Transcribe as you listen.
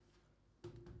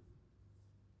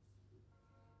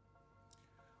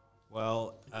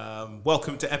Well,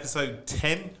 welcome to episode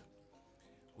 10.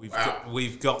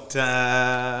 We've got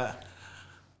a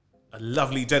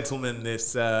lovely gentleman.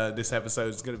 This episode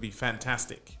is going to be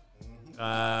fantastic.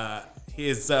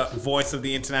 Here's Voice of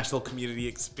the International Community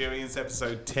Experience,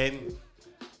 episode 10.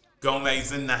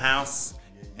 Gomez in the house,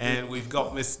 and we've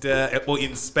got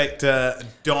Inspector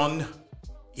Don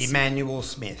Emmanuel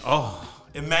Smith. Oh,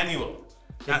 Emmanuel.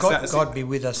 God be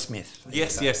with us, Smith.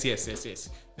 Yes.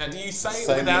 Now, do you say it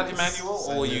without Emmanuel,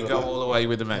 or you go all the way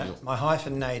with Emmanuel? My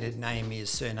hyphenated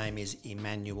surname is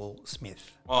Emmanuel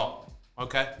Smith. Oh,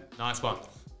 okay. Nice one.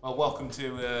 Well, welcome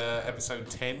to episode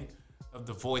 10 of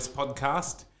the Voice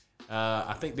podcast.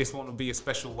 I think this one will be a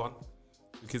special one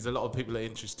because a lot of people are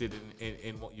interested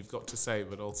in what you've got to say,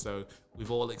 but also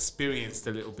we've all experienced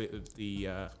a little bit of the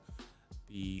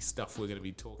stuff we're going to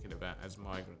be talking about as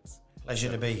migrants.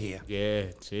 Pleasure to be here. Yeah,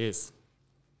 cheers.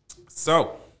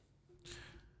 So,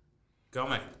 go,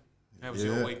 mate. How was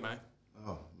your week, mate?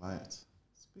 Oh, mate.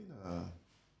 It's been an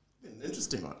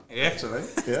interesting one, Yeah. actually.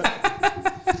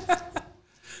 Yeah.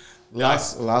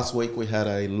 Last week we had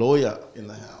a lawyer in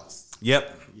the house.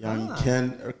 Yep. Young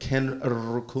Ken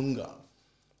Rukunga.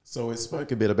 So we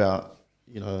spoke a bit about,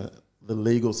 the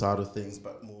legal side of things,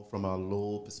 but more from a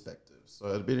law perspective. So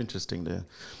it'd be interesting to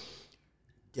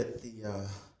get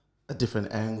a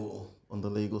different angle on the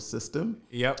legal system.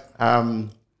 Yep.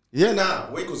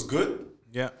 Week was good.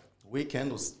 Yep.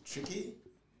 Weekend was tricky.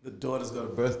 The daughter's got a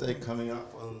birthday coming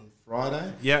up on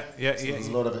Friday. Yeah. There's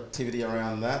a lot of activity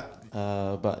around that.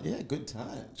 But yeah, good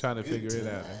time. Trying to figure it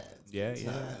out. Yeah.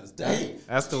 Hey,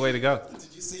 That's the way to go.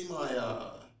 did you see my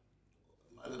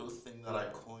little thing that I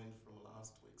coined from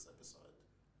last week's episode?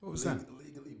 What was that?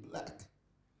 Legally black.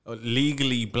 Oh,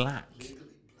 legally black. Legally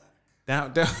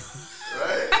black. Down.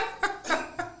 Right?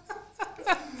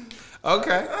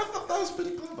 Okay. I thought that was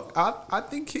pretty clever. I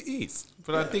think it is,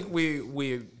 but I think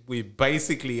we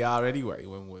basically are anyway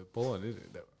when we're born, isn't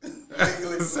it?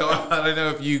 Legally So black. I don't know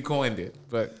if you coined it,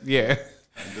 but yeah.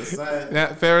 I'm just saying.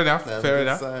 Yeah, fair enough. I'm Fair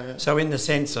just enough. saying. So in the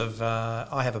sense of,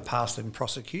 I have a past in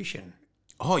prosecution.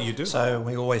 Oh, you do. So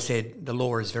we always said the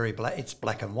law is very black. It's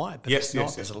black and white, but Yes, it's not.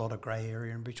 yes. There's a lot of grey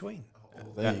area in between. Well,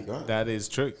 there you go. That is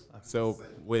true. So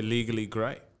we're legally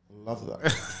grey. Love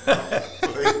that.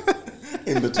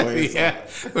 In between. Yeah,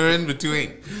 we're in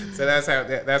between. So that's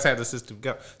how the system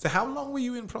goes. So how long were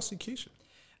you in prosecution?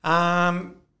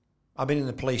 I've been in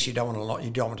the police. You don't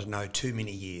want to know too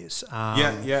many years.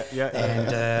 Yeah.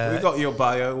 And We got your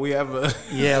bio. We have a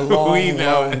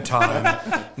long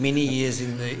time. Many years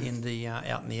in the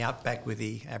out in the outback with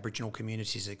the Aboriginal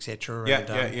communities, etc.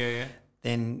 Yeah.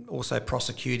 Then also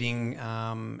prosecuting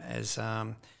as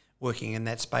working in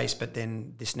that space, but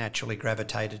then this naturally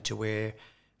gravitated to where,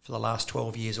 for the last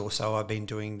 12 years or so, I've been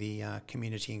doing the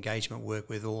community engagement work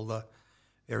with all the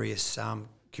various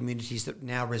communities that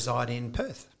now reside in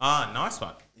Perth. Ah, nice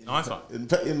one.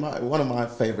 In one of my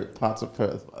favourite parts of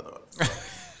Perth, by the way.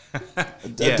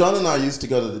 Yeah. Don and I used to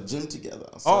go to the gym together.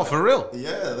 So, Oh, for real?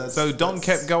 Yeah. So Don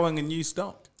kept going and you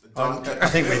stopped. I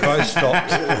think we both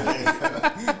stopped.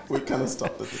 We kind of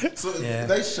stopped it. So Yeah.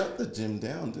 they shut the gym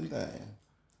down, didn't they?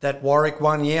 That Warwick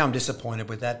one, I'm disappointed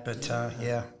with that, but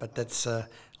but that's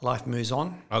life moves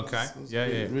on. Okay. It was Yeah.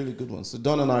 really good one. So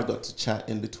Don and I got to chat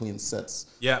in between sets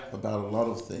Yeah. about a lot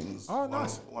of things. Oh,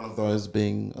 nice. One of those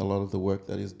being a lot of the work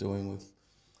that he's doing with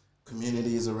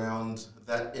communities around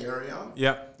that area.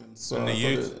 Yeah. And so And the I thought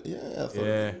youth. I thought it was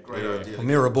a great idea. Well,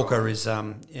 Mirrabooka is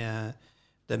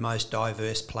the most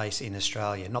diverse place in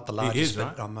Australia. Not the largest, is,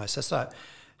 but right? most. So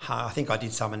I think I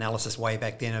did some analysis way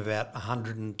back then about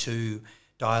 102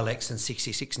 dialects and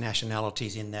 66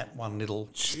 nationalities in that one little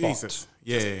Jesus. spot.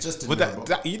 Yeah. Just in Well,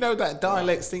 Melbourne. that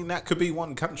dialects thing, that could be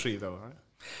one country though, right?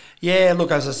 Yeah, look,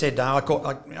 as I said, I call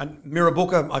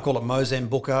Mirrabooka, I call it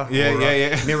Mozambique.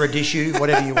 Yeah. Miradishu,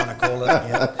 whatever you want to call it.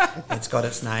 Yeah, it's got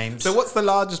its name. So what's the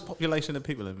largest population of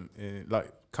people in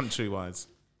like country-wise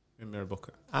in Mirrabooka?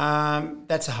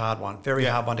 That's a hard one, very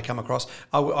hard one to come across.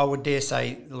 I would dare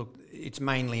say, look, it's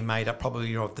mainly made up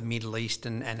probably of the Middle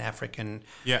Eastern and African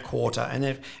quarter, and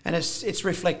it's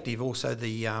reflective also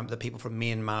the people from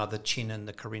Myanmar, the Chin and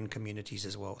the Karen communities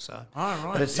as well. So, right.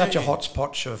 but it's such a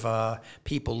hodgepodge of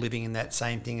people living in that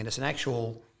same thing, and it's an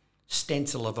actual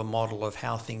stencil of a model of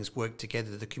how things work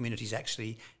together. The communities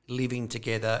actually living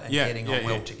together and getting on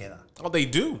well together. Oh, they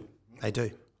do. They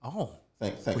do. Oh.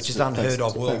 Thanks Which is to- unheard thanks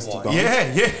of to- thanks to worldwide. Don.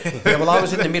 Yeah. Yeah, well, I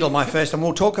was in the middle of my first, and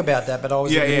we'll talk about that, but I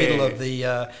was in the middle yeah. of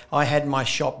the, I had my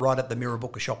shop right at the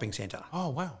Mirrabooka shopping centre. Oh,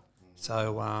 wow.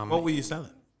 So What were you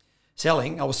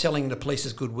selling? I was selling the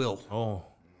police's goodwill. Oh.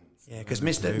 Yeah, because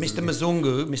Mr.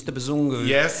 Mzungu,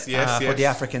 Yes, for the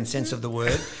African sense of the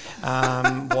word,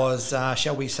 was,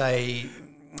 shall we say,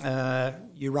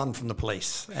 you run from the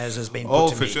police, as has been put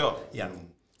to me. for sure. Yeah.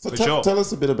 So For sure. tell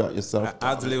us a bit about yourself.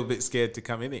 I was a little bit scared to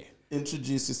come in here.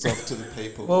 Introduce yourself to the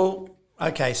people. Well,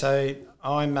 okay, so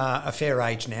I'm a fair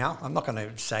age now. I'm not going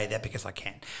to say that because I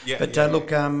can. Yeah, But yeah,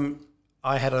 look,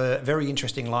 I had a very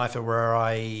interesting life where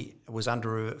I was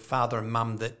under a father and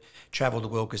mum that travelled the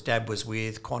world because Dad was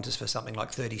with Qantas for something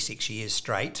like 36 years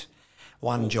straight,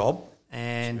 one job.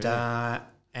 And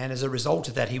as a result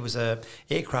of that, he was a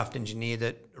aircraft engineer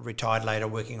that retired later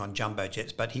working on jumbo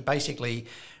jets. But he basically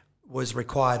was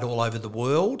required all over the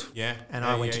world. Yeah. And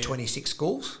I went to 26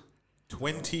 schools.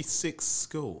 26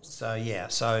 schools.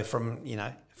 So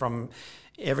from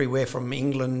everywhere from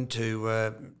England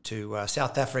to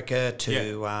South Africa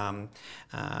to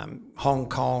Hong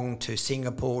Kong to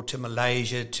Singapore to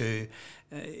Malaysia to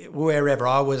wherever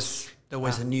I was, there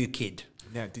was a new kid.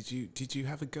 Now, did you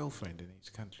have a girlfriend in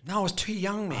each country? No, I was too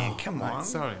young, man. Come Mate, on.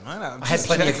 sorry, man. I had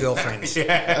plenty of girlfriends.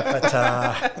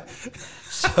 But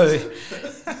so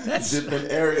that's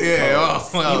Different areas. Yeah,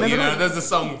 well, You remember there's a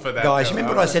song for that. guys. though, You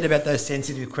remember what I said about those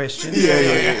sensitive questions?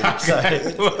 Yeah. So,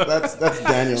 That's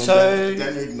Daniel. So-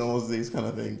 Daniel ignores these kind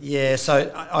of things. yeah,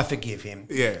 so I forgive him.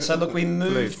 Yeah. So look, we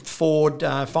moved forward.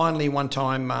 Finally, one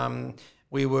time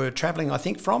we were travelling, I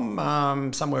think,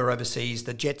 from somewhere overseas.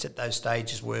 The jets at those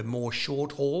stages were more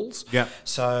short hauls. Yeah.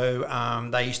 So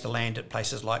they used to land at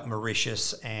places like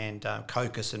Mauritius and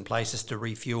Cocos and places to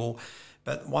refuel.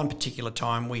 But one particular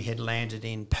time we had landed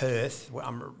in Perth.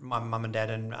 My mum and dad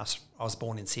and us, I was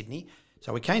born in Sydney.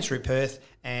 So we came through Perth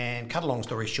and, cut a long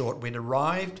story short, we'd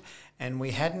arrived and we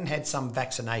hadn't had some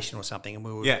vaccination or something. And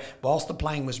we were, whilst the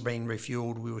plane was being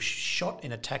refueled, we were shot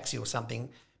in a taxi or something,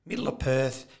 middle of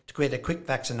Perth, to get a quick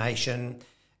vaccination.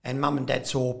 And mum and dad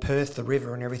saw Perth, the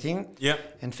river and everything,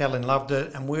 and fell in love with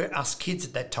it. And us kids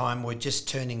at that time were just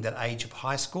turning that age of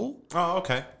high school. Oh,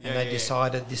 okay. And they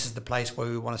decided this is the place where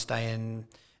we want to stay in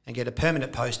and get a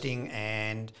permanent posting,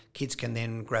 and kids can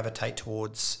then gravitate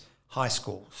towards high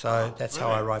school. So that's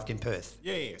how I arrived in Perth.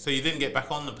 Yeah. So you didn't get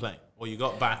back on the plane, or you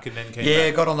got back and then came Yeah,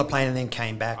 back? got on the plane and then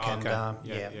came back. Oh, And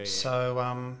okay. Yeah.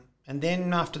 So and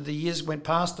then after the years went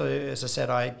past, as I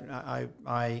said,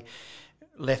 I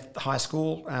left high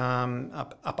school,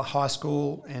 upper high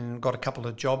school, and got a couple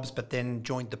of jobs, but then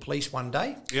joined the police one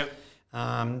day.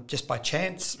 Just by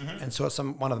chance, and saw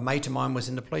one of a mate of mine was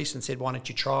in the police and said, "Why don't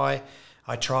you try?"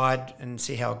 I tried and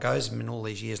see how it goes. I mean, all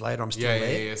these years later, I'm still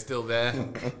there. Yeah, still there.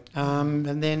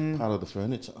 And then Part of the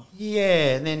furniture.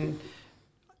 and then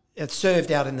it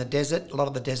served out in the desert, a lot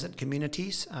of the desert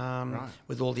communities,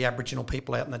 with all the Aboriginal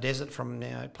people out in the desert from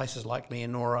places like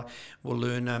Leonora,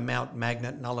 Wooloona, Mount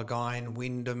Magnet, Nullagine,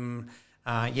 Wyndham.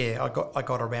 I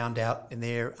got around out in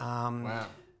there. Wow.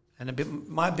 And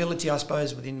my ability, I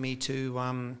suppose, within me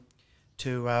to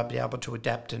be able to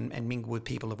adapt and mingle with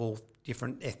people of all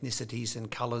different ethnicities and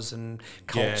colours and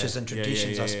cultures and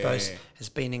traditions, I suppose, has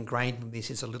been ingrained in me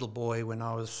since a little boy when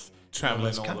I was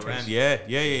travelling all around.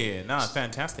 Yeah. No,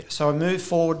 fantastic. So I moved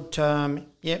forward,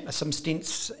 some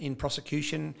stints in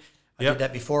prosecution. I did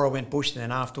that before I went bush and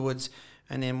then afterwards.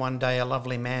 And then one day a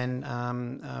lovely man,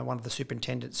 one of the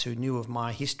superintendents who knew of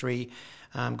my history,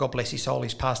 God bless his soul,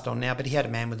 he's passed on now, but he had a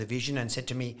man with a vision and said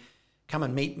to me, "Come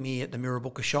and meet me at the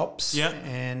Mirrabooka shops." Yeah.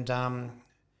 And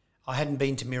I hadn't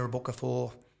been to Mirrabooka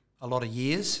for a lot of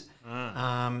years,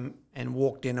 and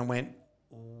walked in and went,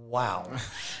 wow.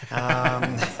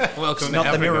 Welcome It's to not the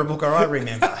Africa. Mirrabooka I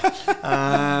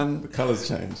remember. The colours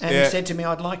changed. And he said to me,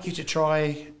 "I'd like you to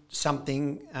try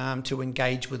something to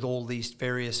engage with all these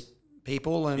various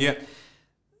people." And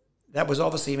that was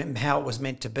obviously how it was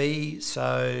meant to be.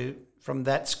 So from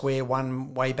that square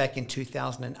one way back in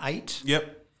 2008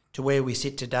 to where we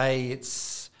sit today,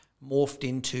 it's morphed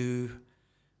into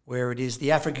where it is.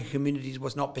 The African communities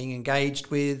was not being engaged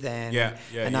with and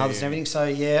others and everything. So,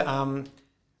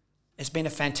 it's been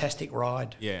a fantastic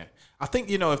ride. Yeah. I think,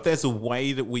 if there's a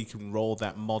way that we can roll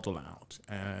that model out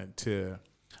to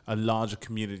a larger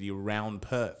community around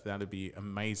Perth, that'd be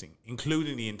amazing,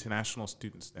 including the international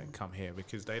students that come here,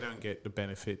 because they don't get the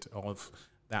benefit of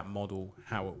that model,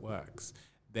 how it works.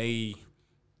 They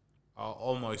are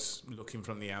almost looking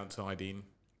from the outside in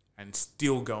and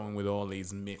still going with all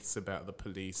these myths about the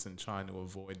police and trying to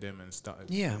avoid them and start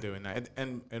doing that.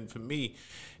 And for me,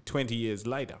 20 years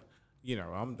later,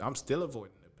 I'm still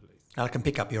avoiding the police. I can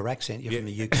pick up your accent. You're from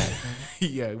the UK.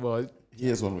 Yeah, well...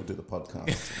 Here's when we do the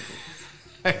podcast.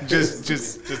 just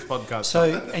podcast. So,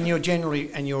 and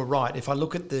you're right. If I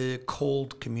look at the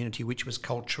called community, which was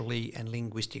culturally and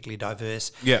linguistically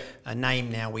diverse, a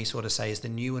name now we sort of say is the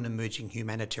new and emerging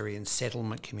humanitarian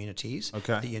settlement communities,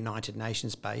 the United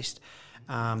Nations based,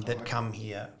 that come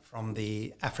here from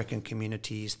the African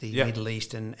communities, the Middle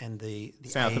Eastern and the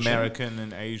South Asian. American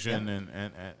and Asian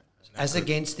and as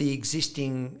against the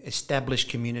existing established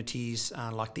communities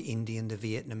like the Indian, the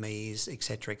Vietnamese, et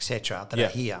cetera, that are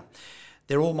here.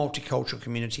 They're all multicultural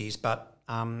communities, but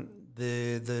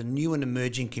the new and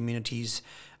emerging communities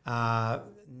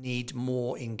need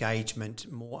more engagement,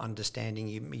 more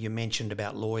understanding. You mentioned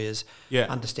about lawyers,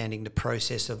 understanding the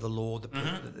process of the law,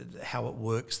 how it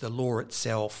works, the law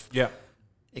itself,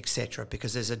 etc.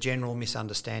 Because there's a general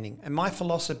misunderstanding. And my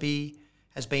philosophy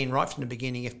has been right from the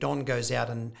beginning, if Don goes out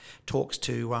and talks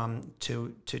to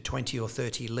 20 or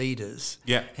 30 leaders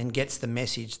and gets the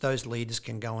message, those leaders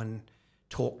can go and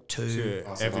talk to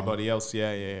everybody else.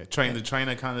 Train the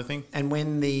trainer kind of thing. And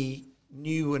when the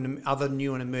new and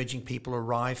emerging people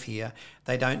arrive here,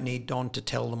 they don't need Don to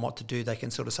tell them what to do. They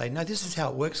can sort of say, no, this is how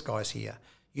it works, guys, here.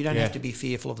 You don't have to be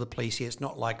fearful of the police here. It's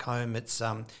not like home. It's,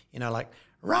 like,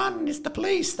 run, it's the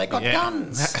police, they got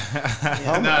guns.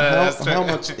 How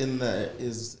much in there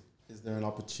is there an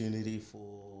opportunity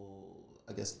for,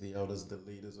 I guess, the elders, the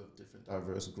leaders of different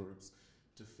diverse groups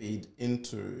to feed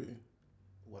into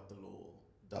what the law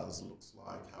looks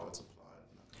like, how it's applied?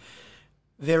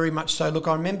 Very much so. Look,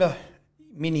 I remember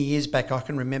many years back, I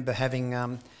can remember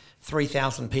having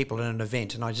 3,000 people in an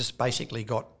event, and I just basically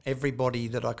got everybody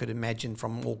that I could imagine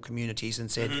from all communities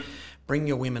and said, bring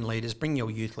your women leaders, bring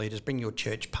your youth leaders, bring your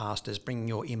church pastors, bring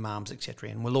your imams, etc.,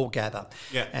 and we'll all gather.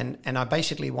 And I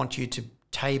basically want you to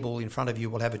table in front of you,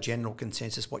 we'll have a general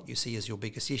consensus what you see as your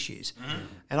biggest issues.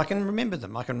 And I can remember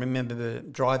them. I can remember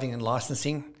driving and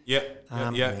licensing.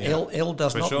 L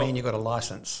does not mean you've got a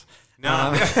license.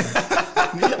 No.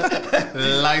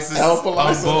 License on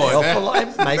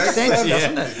board. Makes sense,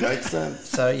 doesn't it? Makes sense.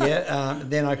 So,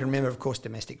 then I can remember, of course,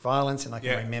 domestic violence, and I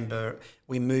can remember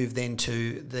we moved then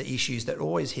to the issues that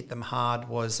always hit them hard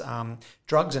was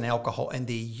drugs and alcohol and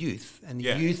their youth. And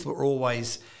the youth were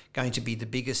always going to be the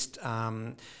biggest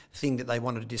thing that they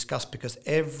wanted to discuss because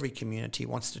every community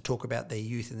wants to talk about their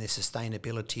youth and their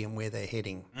sustainability and where they're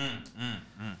heading.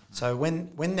 So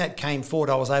when that came forward,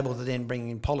 I was able to then bring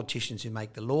in politicians who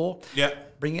make the law. I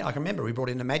can remember we brought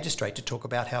in a magistrate to talk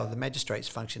about how the magistrates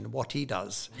function, what he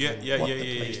does, what the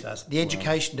police does, the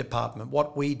education department,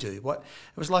 what we do.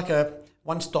 It was like a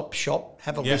one-stop shop.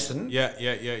 Have a listen.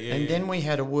 And then we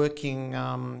had a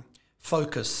working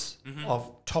focus of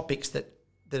topics that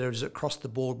is across the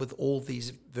board with all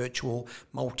these virtual,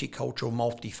 multicultural,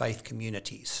 multi-faith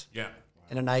communities.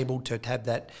 And enabled to have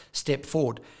that step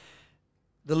forward.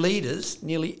 The leaders,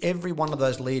 nearly every one of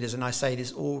those leaders, and I say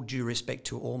this all due respect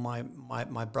to all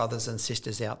my brothers and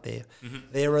sisters out there,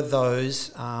 there are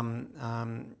those,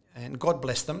 and God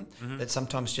bless them, that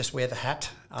sometimes just wear the hat.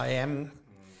 I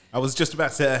was just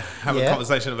about to have a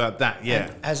conversation about that,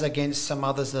 And as against some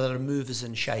others that are movers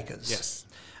and shakers.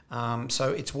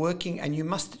 So it's working, and you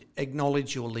must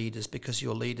acknowledge your leaders because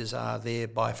your leaders are there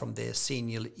from their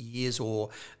senior years or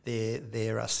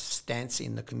their stance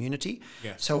in the community.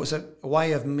 So it was a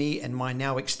way of me and my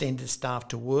now extended staff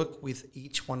to work with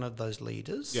each one of those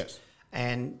leaders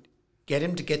and get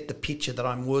them to get the picture that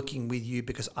I'm working with you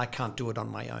because I can't do it on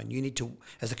my own. You need to,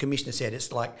 as the Commissioner said,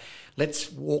 it's like, let's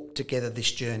walk together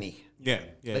this journey.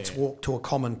 Let's walk to a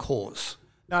common cause.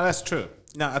 No, that's true.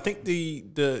 No, I think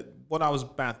what I was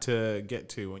about to get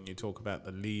to when you talk about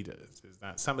the leaders is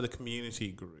that some of the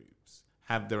community groups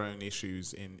have their own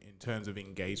issues in terms of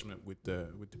engagement with the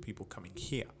people coming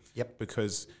here.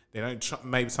 Because they don't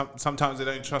sometimes they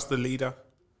don't trust the leader,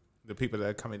 the people that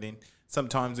are coming in.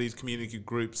 Sometimes these community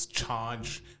groups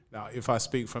charge. Now, if I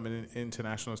speak from an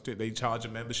international student, they charge a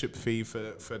membership fee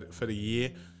for the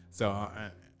year. So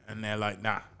and they're like,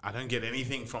 nah, I don't get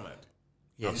anything from it.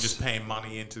 I'm just paying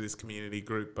money into this community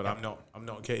group, but I'm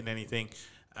not getting anything.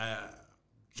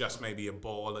 Just maybe a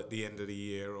ball at the end of the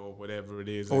year or whatever it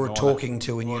is, or a talking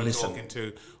to when you listen,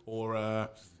 or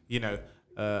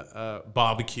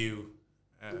barbecue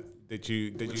that you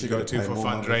go to for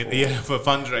fundraising. For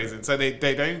fundraising. So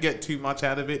they don't get too much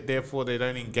out of it. Therefore, they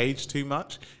don't engage too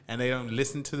much, and they don't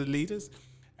listen to the leaders.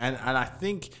 And I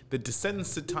think the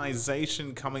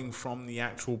desensitization coming from the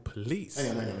actual police.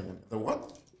 Hang on. The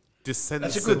what? That's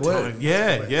a good word.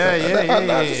 I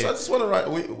just want to write.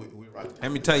 We write.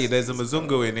 Let me tell you, there's a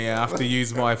Mzungu in here. I have to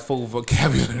use my full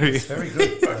vocabulary. It's very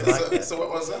good. So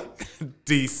what was that?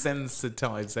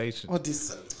 Desensitization.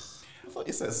 I thought thought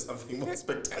you said something more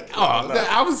spectacular.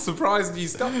 I was surprised you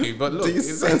stopped me, but look.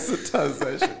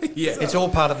 Desensitization. Yeah. It's all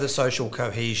part of the social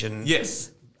cohesion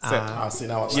Yes. See, now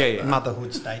I like Yeah. that.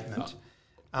 motherhood statement.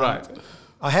 Right.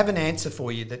 I have an answer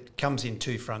for you that comes in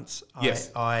two fronts.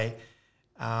 Yes.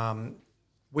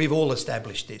 We've all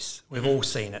established this. We've all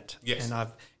seen it. Yes. And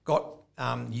I've got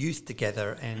youth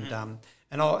together, and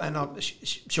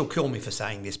she'll kill me for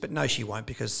saying this, but no, she won't,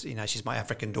 because she's my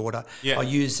African daughter. Yeah. I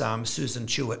use Susan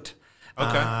Chewett,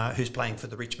 Okay. who's playing for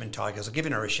the Richmond Tigers. I've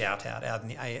given her a shout out in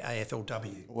the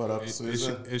AFLW. What up,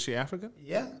 Susan? Is she African?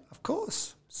 Yeah, of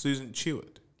course. Susan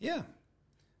Chewett. Yeah.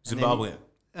 Zimbabwean.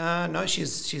 No,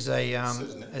 she's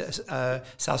a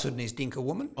South Sudanese Dinka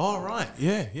woman. Oh, right.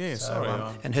 Yeah. Sorry.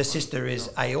 And her sister is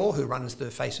Ayor, who runs the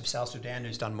Face of South Sudan,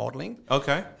 who's done modelling.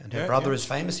 Okay. And her brother is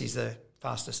famous. He's the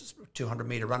fastest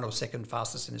 200-metre runner, or second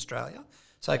fastest in Australia.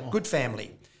 So good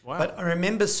family. Wow. But I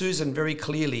remember Susan very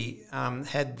clearly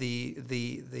had the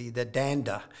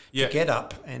dander to get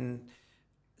up and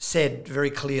said very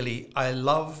clearly, I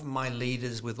love my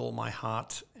leaders with all my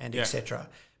heart and etc.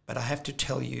 But I have to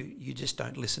tell you, you just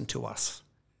don't listen to us.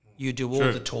 You do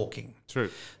all the talking. True.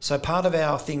 So part of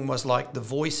our thing was like the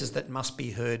voices that must be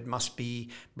heard must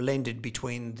be blended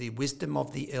between the wisdom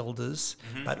of the elders,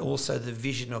 but also the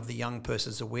vision of the young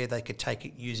persons of where they could take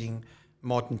it using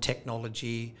modern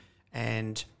technology.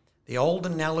 And the old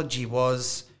analogy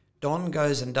was Don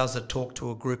goes and does a talk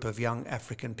to a group of young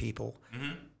African people.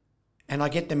 And I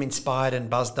get them inspired and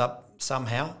buzzed up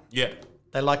somehow. Yeah.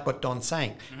 They like what Don's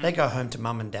saying. They go home to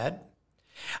mum and dad.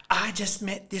 I just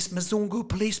met this Mzungu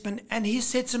policeman and he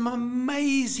said some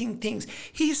amazing things.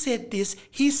 He said this,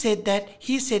 he said that,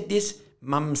 he said this.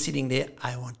 Mum sitting there,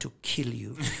 I want to kill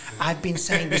you. I've been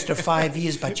saying this for 5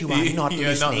 years, but you are not You're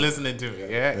listening. not listening to me.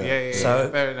 Yeah.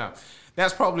 So- fair enough.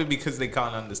 That's probably because they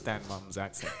can't understand mum's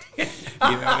accent. You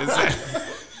know what I'm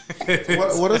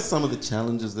saying? What are some of the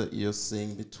challenges that you're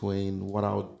seeing between what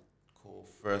I would call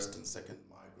first and second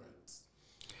migrants?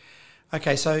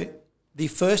 Okay, so the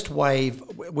first wave,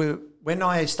 when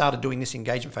I started doing this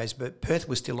engagement phase, but Perth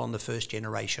was still on the first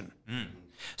generation.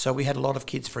 So we had a lot of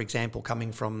kids, for example,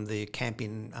 coming from the camp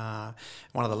in,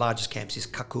 one of the largest camps is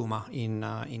Kakuma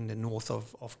in the north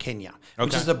of Kenya,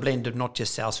 which is a blend of not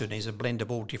just South Sudanese, a blend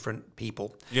of all different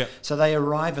people. Yeah. So they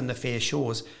arrive on the fair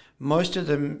shores. Most of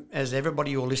them, as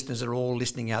everybody, your listeners are all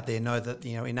listening out there, know that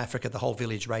in Africa the whole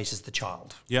village raises the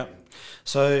child. Yeah.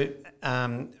 So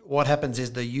what happens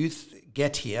is the youth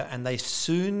get here and they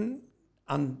soon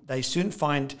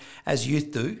find, as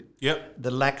youth do,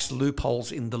 the lax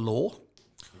loopholes in the law.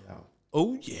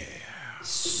 Oh, yeah.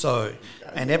 So,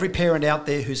 and every parent out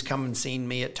there who's come and seen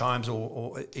me at times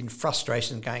or in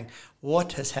frustration going,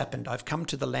 what has happened? I've come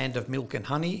to the land of milk and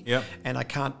honey and I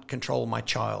can't control my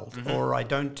child, or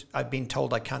I've been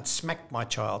told I can't smack my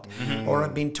child, or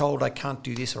I've been told I can't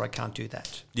do this or I can't do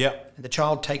that. Yeah. And the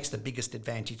child takes the biggest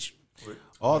advantage.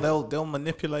 Oh, they'll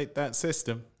manipulate that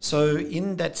system. So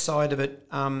in that side of it,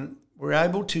 we're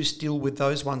able to still, with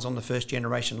those ones on the first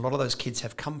generation, a lot of those kids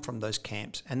have come from those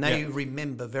camps and they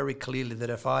remember very clearly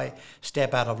that if I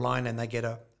step out of line and they get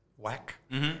a whack,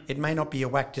 it may not be a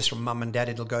whack just from mum and dad,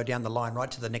 it'll go down the line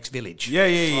right to the next village.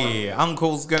 Yeah.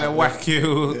 Uncle's going to whack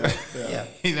you. Yeah.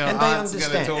 You know, And they aunt's gonna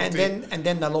understand. talk And to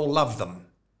then they'll all love them.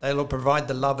 They'll provide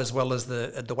the love as well as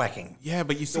the whacking. Yeah,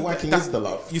 but you see, The whacking is the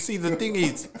love. You see, the thing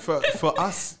is, for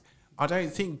us, I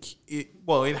don't think it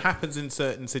happens in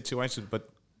certain situations, but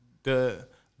the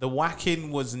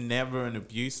whacking was never an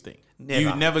abuse thing. Never.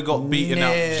 You never got beaten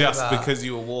up just Never. because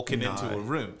you were walking into a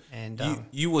room. And,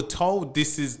 you were told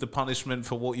this is the punishment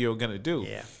for what you were going to do.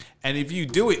 Yeah. And if you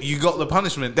do it, you got the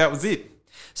punishment. That was it.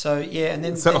 So, yeah, and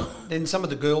then some of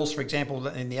the girls, for example,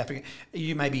 in the African,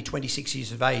 you may be 26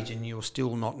 years of age and you're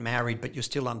still not married, but you're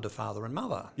still under father and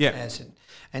mother. Yeah.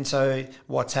 And so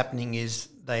what's happening is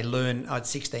they learn, at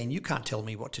 16, you can't tell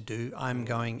me what to do. I'm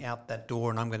going out that door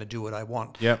and I'm going to do what I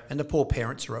want. Yeah. And the poor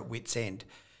parents are at wit's end.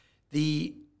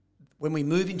 When we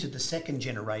move into the second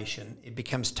generation, it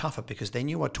becomes tougher because then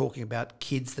you are talking about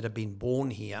kids that have been born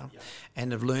here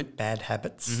and have learnt bad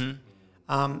habits.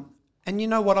 And you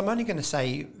know what? I'm only going to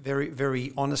say very,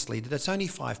 very honestly that it's only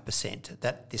 5%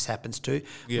 that this happens to.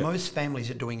 Yeah. Most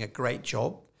families are doing a great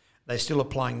job. They're still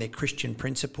applying their Christian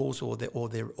principles or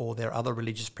their other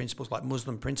religious principles like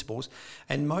Muslim principles,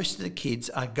 and most of the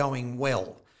kids are going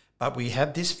well. But we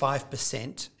have this 5%.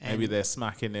 And Maybe they're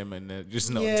smacking him and they're just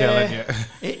not telling you.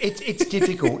 It's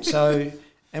difficult. So,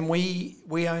 and we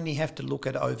only have to look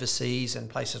at overseas and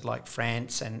places like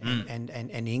France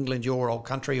and England, your old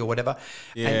country or whatever.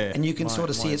 Yeah, and you can sort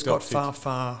of see it's got adopted. far,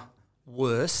 far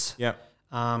worse. Yeah.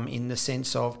 In the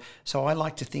sense of, so I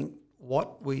like to think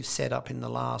what we've set up in the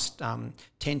last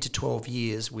 10 to 12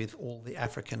 years with all the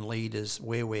African leaders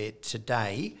where we're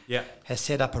today has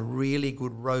set up a really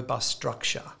good, robust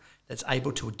structure that's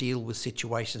able to deal with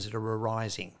situations that are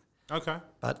arising. Okay.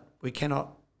 But we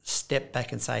cannot step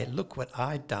back and say, look what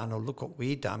I've done or look what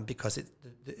we've done, because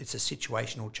it's a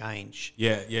situational change.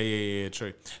 Yeah,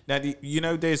 true. Now,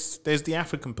 there's the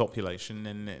African population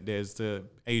and there's the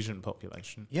Asian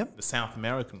population. Yep. The South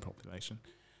American population.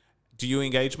 Do you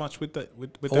engage much with that?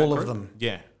 With all that of them?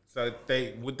 Yeah. So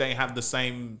would they have the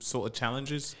same sort of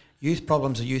challenges? Youth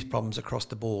problems are youth problems across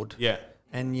the board. Yeah.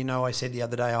 And, I said the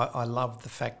other day, I love the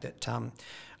fact that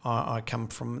I come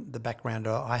from the background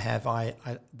I have.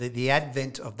 The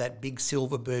advent of that big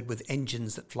silver bird with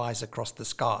engines that flies across the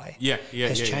sky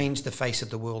has changed the face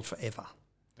of the world forever.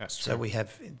 That's true. So we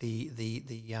have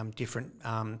the different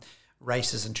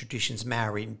races and traditions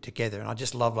married together. And I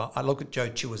just love, I look at Joe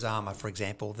Chiwazama, for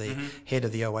example, the head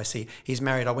of the OIC. He's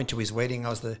married. I went to his wedding. I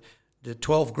was the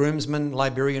 12 groomsmen,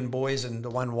 Liberian boys, and the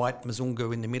one white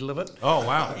Mzungu in the middle of it. Oh,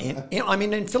 wow.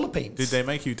 In Philippines. Did they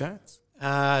make you dance?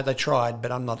 They tried,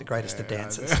 but I'm not the greatest of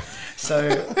dancers. So,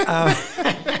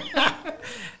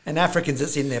 and Africans,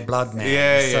 it's in their blood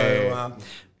now.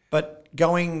 But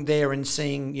going there and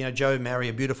seeing, Joe marry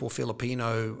a beautiful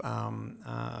Filipino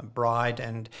bride,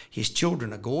 and his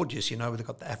children are gorgeous. They've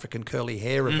got the African curly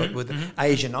hair, but with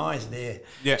Asian eyes, they're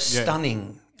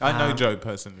stunning. I know Joe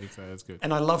personally, so that's good.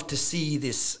 And I love to see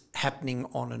this happening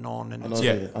on and on. And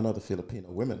I know the Filipino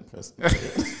women personally.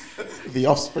 The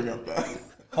offspring of that.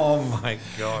 Oh my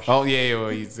gosh! Oh yeah, well,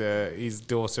 his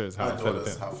daughter is half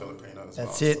Filipino.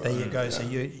 That's it. There you go. So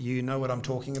you know what I'm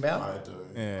talking about. I do.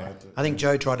 Yeah. I do. I think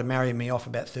Joe tried to marry me off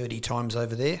about 30 times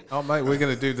over there. Oh mate, we're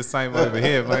going to do the same over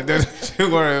here, mate.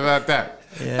 Don't worry about that.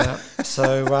 Yeah.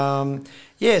 So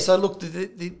so look,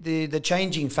 the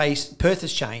changing face. Perth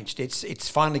has changed. It's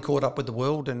finally caught up with the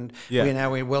world, and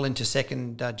we're well into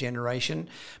second generation.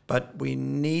 But we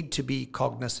need to be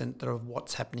cognizant of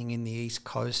what's happening in the East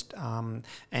Coast, and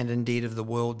indeed of the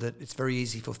world. That it's very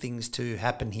easy for things to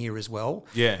happen here as well.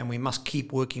 Yeah. And we must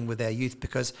keep working with our youth,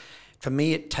 because for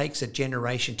me it takes a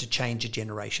generation to change a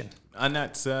generation. And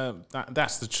that's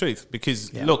the truth.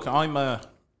 Because look, I'm a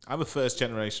first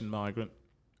generation migrant.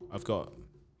 I've got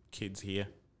kids here.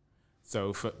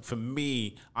 So for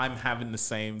me, I'm having the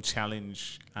same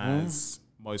challenge as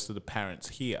most of the parents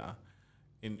here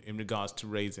in regards to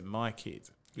raising my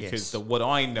kids. Because what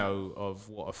I know of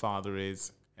what a father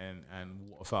is and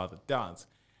what a father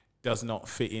does not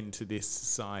fit into this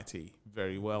society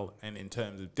very well. And in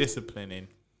terms of disciplining,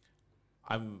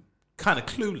 I'm kind of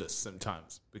clueless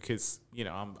sometimes, because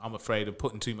I'm afraid of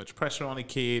putting too much pressure on a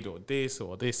kid, or this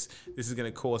is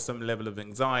going to cause some level of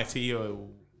anxiety, or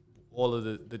all of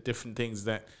the different things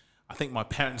that I think my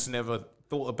parents never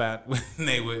thought about when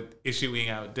they were issuing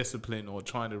out discipline or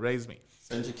trying to raise me.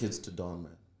 Send your kids to Don,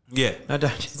 man. Yeah. No,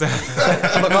 don't.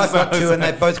 Look, I've got two, and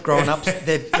they're both grown up.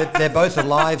 They're both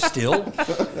alive still.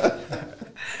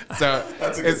 So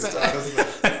That's a good start, isn't it?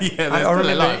 I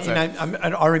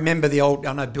remember, I remember the old.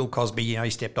 I know Bill Cosby. He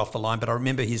stepped off the line, but I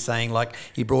remember his saying, like,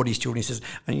 he brought his children. He says,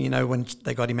 when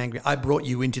they got him angry, I brought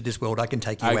you into this world. I can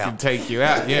take you out. I can take you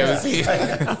out. Yeah.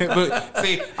 But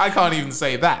see, I can't even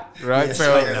say that, right? Yes,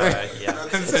 so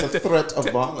It's a threat of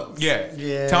violence.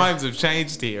 Yeah. Times have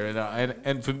changed here,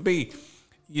 and for me,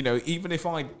 even if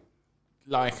I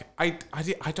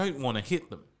don't want to hit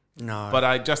them. No, but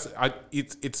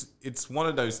it's one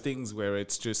of those things where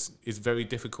it's very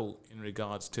difficult in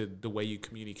regards to the way you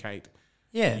communicate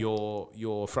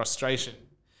your frustration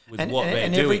with what they're doing.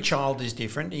 And every child is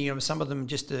different. Some of them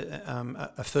just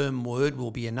a firm word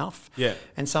will be enough. Yeah.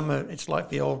 And some it's like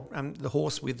the old the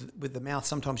horse with the mouth.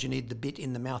 Sometimes you need the bit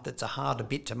in the mouth that's a harder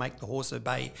bit to make the horse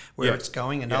obey where it's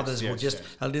going, and others will just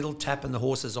a little tap and the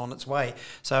horse is on its way.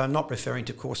 So I'm not referring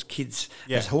to, of course, kids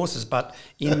as horses, but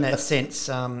in that sense,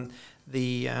 I've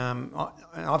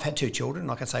had two children.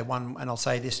 I can say one, and I'll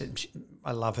say this: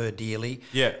 I love her dearly.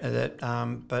 Yeah.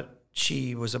 But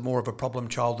she was more of a problem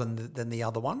child than the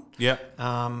other one. Yeah.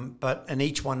 And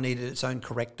each one needed its own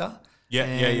corrector.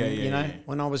 Yeah.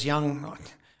 When I was young,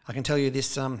 I can tell you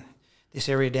this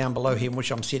area down below here, which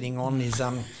I'm sitting on, is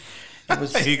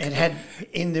it had,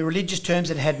 in the religious terms,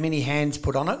 it had many hands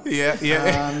put on it.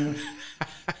 Yeah.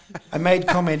 I made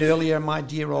comment earlier. My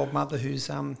dear old mother, who's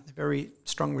a very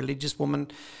strong religious woman,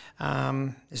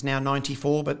 is now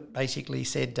 94, but basically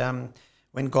said,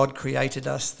 when God created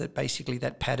us, that basically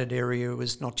that padded area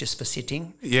was not just for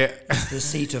sitting. Yeah. It's the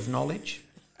seat of knowledge.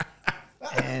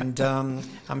 And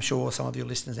I'm sure some of your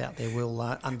listeners out there will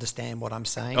understand what I'm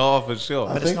saying. Oh, for sure.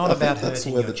 But it's not about that's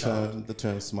hurting where your child. the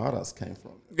term smart ass came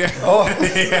from. Oh,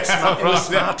 it was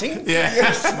smarting.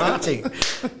 Yeah. Smarting.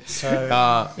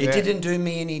 So it yeah. didn't do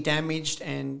me any damage.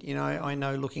 And, I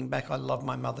know looking back, I love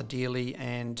my mother dearly,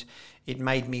 and it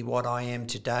made me what I am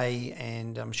today.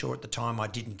 And I'm sure at the time I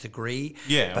didn't agree.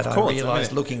 Yeah, but of course. I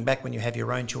realised looking back when you have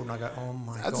your own children, I go, oh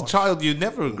my God. As a child, you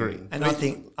never agree. And I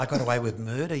think I got away with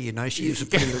murder, she was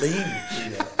pretty lean.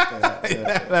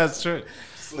 Yeah, that's true.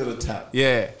 Just a little tap.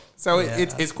 Yeah. So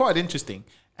it's quite interesting.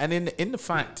 And in the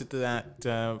fact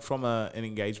that from an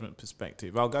engagement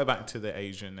perspective, I'll go back to the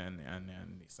Asian and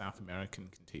the South American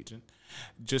contingent,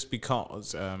 just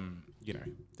because, the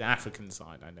African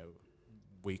side, I know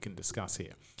we can discuss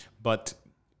here. But,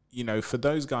 for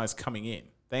those guys coming in,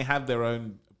 they have their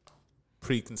own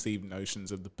preconceived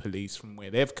notions of the police from where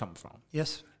they've come from.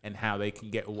 Yes. And how they can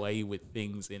get away with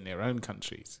things in their own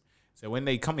countries. So when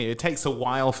they come here, it takes a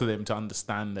while for them to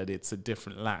understand that it's a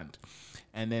different land.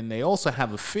 And then they also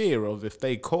have a fear of if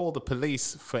they call the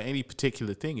police for any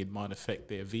particular thing, it might affect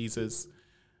their visas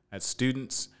as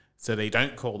students. So they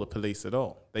don't call the police at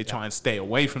all. They try and stay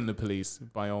away from the police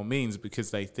by all means,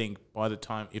 because they think by the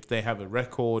time, if they have a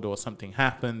record or something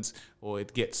happens, or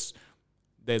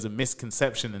there's a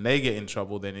misconception and they get in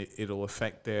trouble, then it'll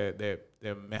affect their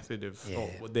method of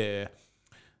or their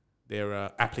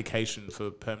application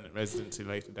for permanent residency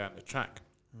later down the track.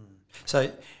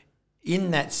 So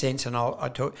in that sense, and I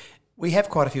talk, we have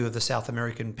quite a few of the South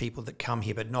American people that come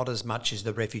here, but not as much as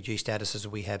the refugee status as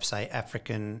we have, say,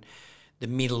 African, the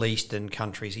Middle Eastern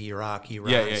countries, Iraq,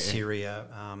 Iran, Syria,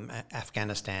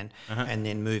 Afghanistan, and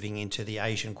then moving into the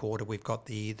Asian quarter, we've got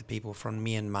the people from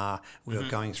Myanmar. We were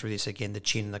going through this again, the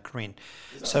Chin, the Karen.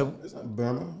 Is that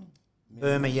Burma?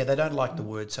 Burma, they don't like the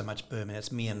word so much Burma, it's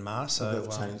Myanmar. So they've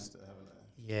changed it, haven't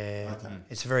they? Yeah,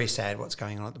 It's very sad what's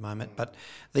going on at the moment. But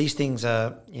these things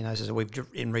are, so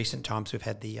in recent times we've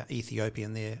had the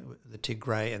Ethiopian there, the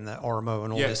Tigray and the Oromo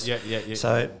and all this. Yeah.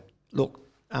 So look,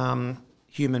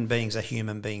 human beings are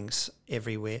human beings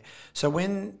everywhere. So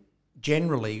when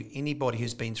generally anybody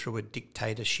who's been through a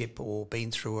dictatorship or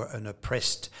been through an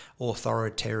oppressed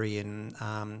authoritarian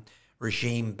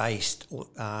regime-based,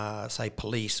 say,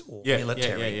 police or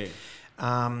military,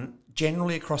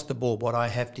 generally across the board, what I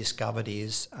have discovered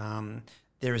is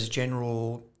there is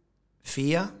general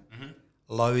fear,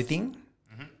 loathing,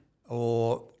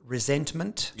 or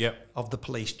resentment of the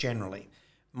police generally.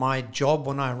 My job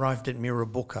when I arrived at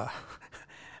Mirrabooka,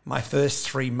 my first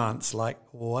 3 months, like,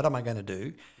 what am I going to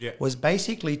do, was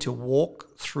basically to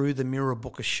walk through the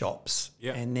Mirrabooka shops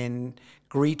and then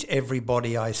greet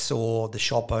everybody I saw, the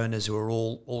shop owners who are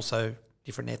all also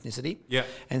different ethnicity,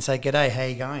 and say, "G'day, how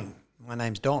you going? My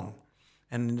name's Don."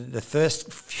 And the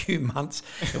first few months,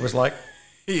 it was like,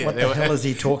 what the hell is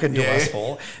he talking to us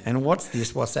for? And what's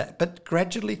this, what's that? But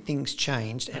gradually things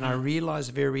changed, and I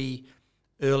realised very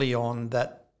early on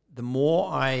that the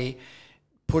more I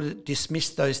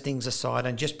dismissed those things aside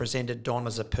and just presented Don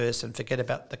as a person, forget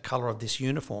about the colour of this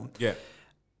uniform,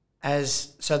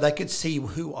 so they could see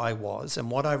who I was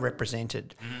and what I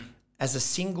represented. As a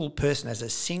single person, as a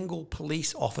single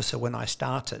police officer when I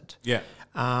started,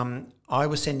 I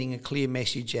was sending a clear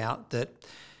message out that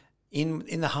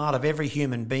in the heart of every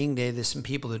human being there's some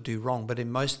people that do wrong, but in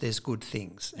most there's good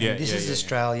things. And this is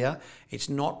Australia. It's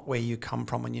not where you come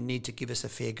from, and you need to give us a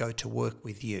fair go to work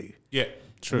with you. Yeah,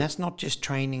 true. And that's not just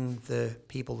training the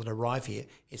people that arrive here.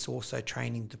 It's also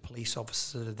training the police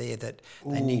officers that are there that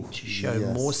they need to show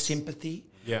more sympathy,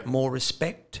 more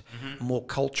respect, more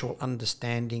cultural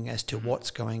understanding as to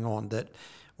what's going on. That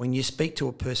when you speak to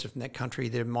a person from that country,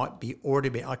 there might be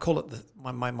I call it,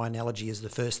 my analogy is the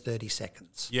first 30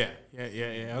 seconds. Yeah.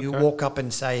 Okay. You walk up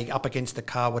and say, up against the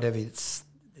car, whatever, it's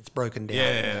broken down.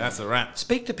 Yeah, that's a wrap.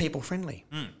 Speak to people friendly.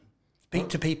 Speak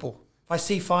to people. If I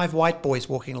see 5 white boys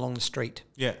walking along the street,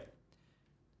 they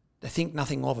think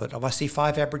nothing of it. If I see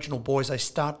 5 Aboriginal boys, I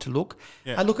start to look.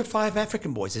 I look at 5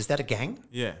 African boys. Is that a gang?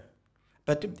 Yeah.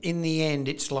 But in the end,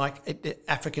 it's like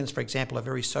Africans, for example, are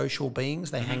very social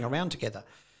beings. They hang around together.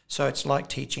 So it's like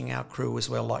teaching our crew as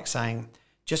well, like saying,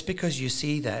 just because you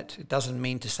see that, it doesn't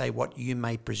mean to say what you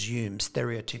may presume,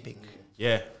 stereotypic.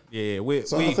 Yeah.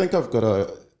 I think I've got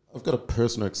a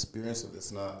personal experience of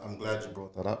this, and I'm glad you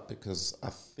brought that up, because I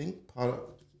think part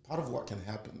of what can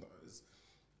happen though is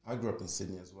I grew up in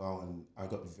Sydney as well, and I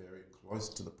got very close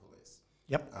to the police.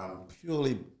 Yep.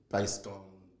 Purely based on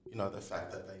the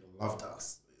fact that they loved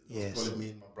us. It was probably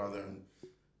me and my brother and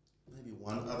maybe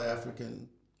one other African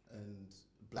and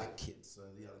black kid. So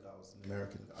the other guy was an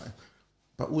American guy.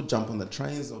 But we'd jump on the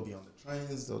trains, they'll be on the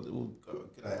trains, we'll go,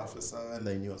 "G'day, officer," and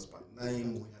they knew us by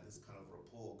name. We had this kind of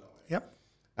rapport going. Yep.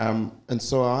 And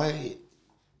so I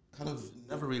kind of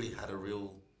never really had a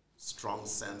real strong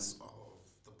sense of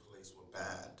the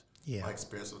bad. Yeah. My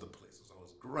experience with the police was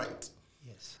always great.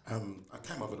 Yes. I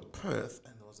came over to Perth,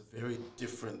 and there was a very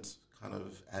different kind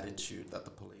of attitude that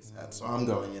the police had. So I'm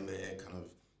going in there, kind of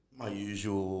my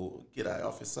usual g'day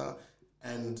officer,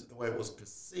 and the way it was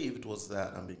perceived was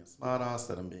that I'm being a smartass,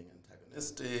 that I'm being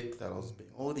antagonistic, that I was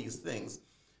being all these things.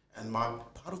 And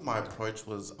part of my approach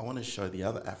was I want to show the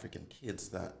other African kids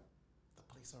that the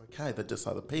police are okay. They're just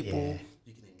other people. Yeah.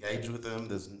 You can engage with them.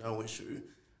 There's no issue.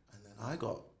 And then I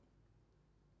got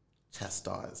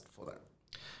chastised for that.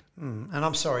 And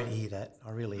I'm sorry to hear that.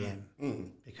 I really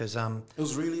am. Because it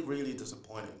was really, really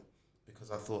disappointing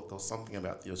because I thought there was something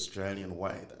about the Australian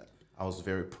way that I was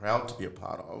very proud to be a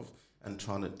part of and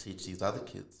trying to teach these other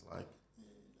kids, like,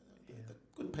 they're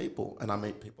good people. And I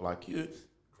meet people like you,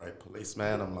 great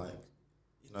policeman. I'm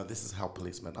like, this is how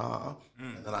policemen are.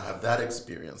 And then I have that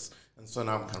experience. And so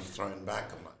now I'm kind of thrown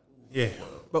back. I'm like, yeah.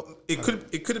 But it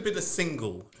could have been a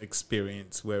single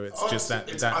experience where it's just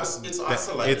it's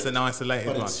isolated. It's an isolated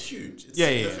but one. It's huge. It's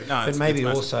significant. No, but maybe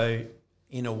also,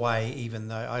 in a way, even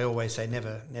though I always say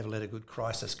never let a good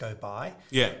crisis go by.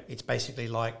 Yeah. It's basically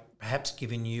like perhaps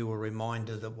giving you a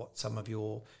reminder that what some of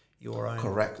your own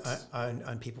Correct.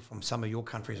 own people from some of your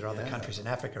countries or other countries in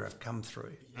Africa have come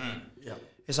through. Yeah.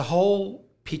 There's a whole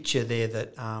picture there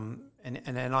that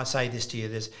and I say this to you,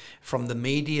 there's from the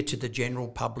media to the general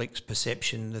public's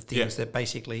perception, the things that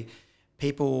basically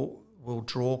people will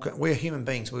draw. We're human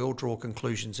beings. We all draw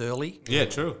conclusions early. Yeah,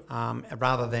 true.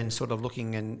 Rather than sort of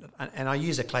looking and I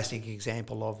use a classic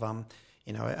example of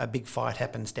a big fight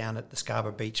happens down at the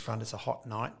Scarborough beachfront. It's a hot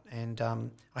night, and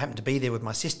I happen to be there with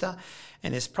my sister,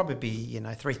 and there's probably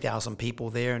 3,000 people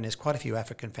there, and there's quite a few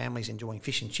African families enjoying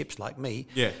fish and chips like me.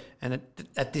 Yeah. And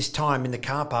at this time in the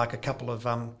car park, a couple of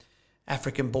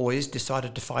African boys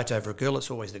decided to fight over a girl.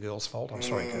 It's always the girl's fault. I'm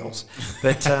sorry, girls.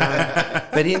 But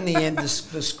in the end, the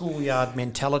schoolyard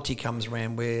mentality comes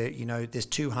around where, there's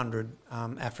 200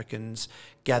 Africans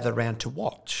gather around to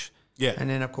watch. Yeah. And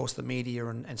then, of course, the media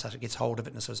and such gets hold of it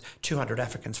and it says 200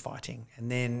 Africans fighting.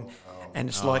 And then, and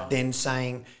it's like then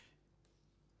saying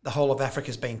the whole of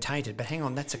Africa's been tainted. But hang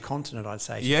on, that's a continent, I'd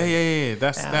say. Yeah.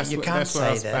 That's you what, can't that's what I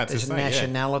say was that. about to There's say,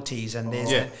 nationalities and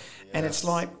there's... Yeah. And it's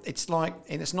like,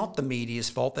 and it's not the media's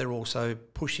fault. They're also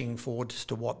pushing forward as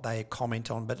to what they comment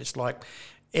on. But it's like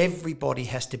everybody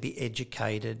has to be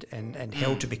educated and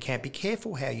held to be account. Be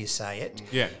careful how you say it.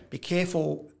 Yeah. Be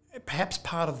careful. Perhaps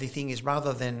part of the thing is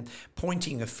rather than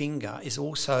pointing a finger is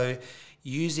also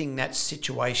using that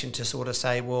situation to sort of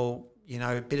say, well,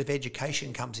 a bit of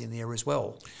education comes in there as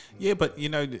well. Yeah, but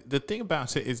the thing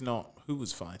about it is not who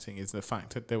was fighting; is the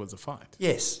fact that there was a fight.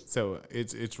 Yes. So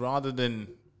it's rather than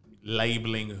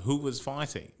labeling who was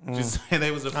fighting, just say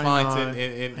there was a fight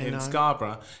in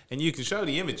Scarborough, and you can show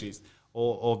the images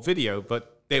or video,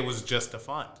 but there was just a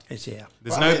fight. There's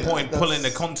no point pulling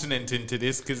the continent into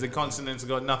this because the continent's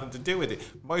got nothing to do with it.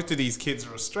 Most of these kids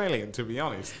are Australian, to be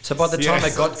honest. So by the time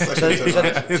it got so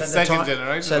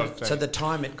the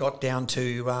time it got down to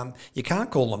you can't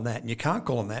call them that and you can't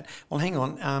call them that. Well, hang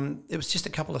on. It was just a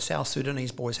couple of South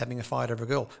Sudanese boys having a fight over a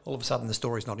girl. All of a sudden, the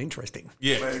story's not interesting.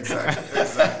 Yeah, exactly.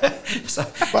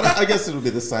 But I guess it would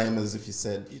be the same as if you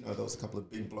said, there was a couple of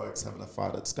big blokes having a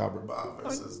fight at Scarborough Bar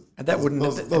versus and that wouldn't.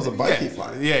 There was a bikie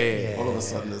fight. Yeah. All of a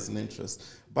sudden, there's an interest.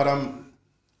 But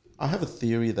I have a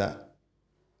theory that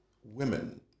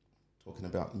women, talking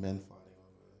about men fighting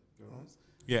over girls,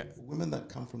 women that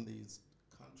come from these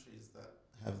countries that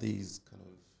have these kind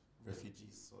of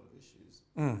refugee sort of issues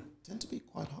tend to be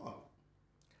quite hard.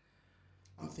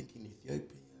 I'm thinking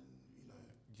Ethiopian,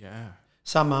 Yeah.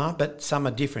 Some are, but some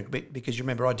are different because you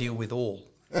remember I deal with all.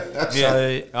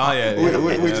 So,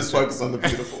 we just focus on the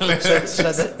beautiful.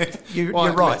 You're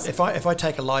right. If I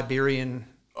take a Liberian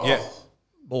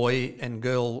boy and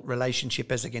girl relationship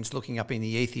as against looking up in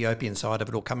the Ethiopian side of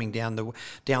it or coming down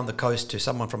the coast to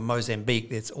someone from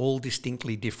Mozambique, it's all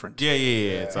distinctly different. Yeah.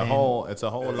 It's a whole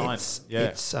line.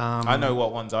 I know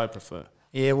what ones I prefer.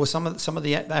 Yeah, well, some of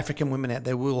the African women out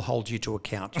there will hold you to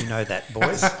account. You know that,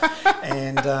 boys.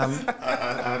 And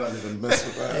I don't even mess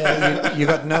with that. You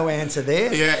got no answer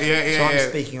there. Yeah. So I'm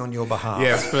speaking on your behalf.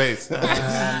 Yes, please.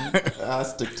 I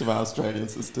stick to my Australian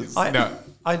sisters.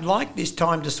 I'd like this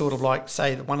time to sort of like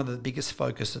say that one of the biggest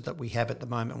focuses that we have at the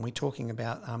moment, and we're talking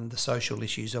about the social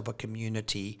issues of a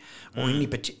community or any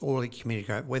particular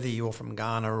community, whether you're from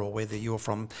Ghana or whether you're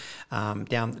from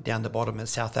down the bottom of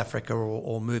South Africa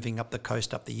or moving up the coast,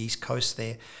 up the east coast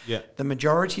there. Yeah. The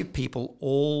majority of people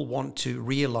all want to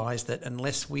realise that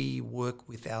unless we work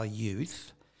with our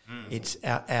youth, it's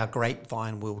our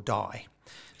grapevine will die.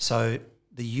 So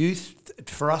the youth,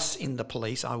 for us in the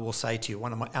police, I will say to you,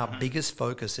 one of our biggest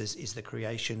focuses is the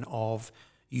creation of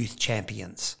youth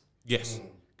champions. Yes.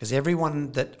 Because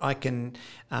everyone that I can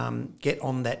get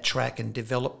on that track and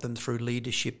develop them through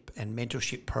leadership and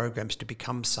mentorship programs to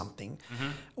become something,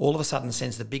 all of a sudden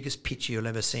sends the biggest picture you'll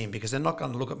ever seen, because they're not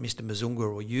going to look at Mr.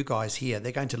 Mazunga or you guys here.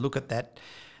 They're going to look at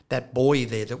that boy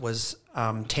there that was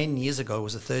 10 years ago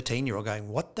was a 13-year-old going,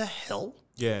 what the hell?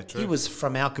 Yeah, true. He was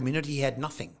from our community. He had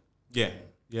nothing. Yeah.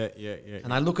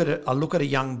 And I look at it. I look at a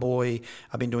young boy.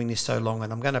 I've been doing this so long,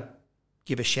 and I'm going to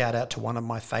give a shout out to one of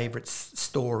my favourite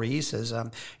stories as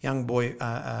a young boy,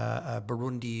 a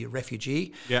Burundi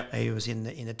refugee. Yeah. He was in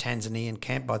the Tanzanian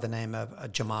camp by the name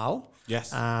of Jamal.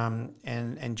 Yes.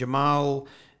 And Jamal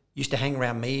used to hang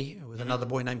around me with another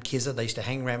boy named Kizza. They used to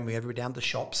hang around me every day down the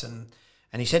shops, and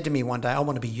he said to me one day, I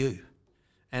want to be you.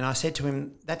 And I said to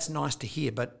him, that's nice to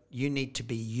hear, but you need to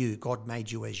be you. God made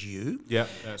you as you. Yeah,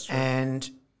 that's true. And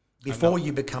before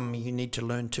you become me, you need to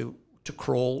learn to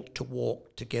crawl, to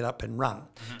walk, to get up and run.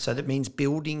 So that means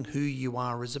building who you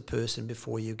are as a person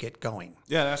before you get going.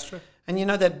 Yeah, that's true. And you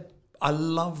know that I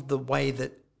love the way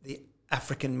that the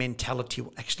African mentality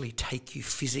will actually take you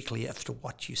physically after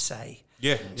what you say.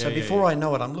 Yeah. So before I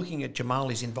know it, I'm looking at Jamal.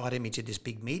 He's invited me to this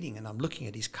big meeting, and I'm looking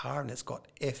at his car, and it's got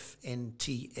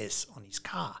FNTS on his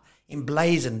car,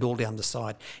 emblazoned all down the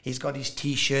side. He's got his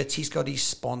T-shirts, he's got his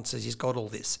sponsors, he's got all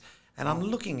this. And I'm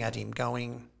looking at him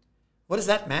going, what is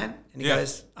that, man? And he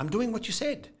goes, I'm doing what you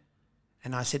said.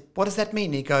 And I said, what does that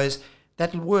mean? He goes,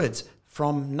 that words,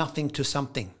 from nothing to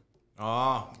something.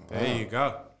 There you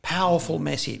go. Powerful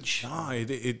message. No,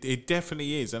 it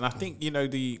definitely is. And I think, you know,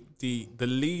 the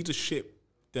leadership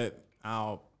that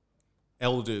our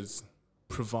elders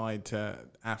provide to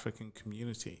African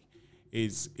community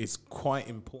is quite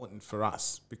important for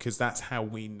us, because that's how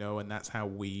we know and that's how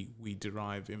we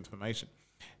derive information.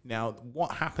 Now,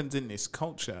 what happens in this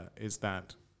culture is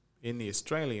that in the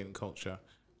Australian culture,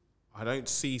 I don't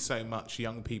see so much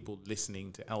young people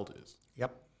listening to elders.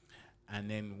 Yep. And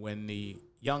then when the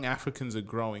young Africans are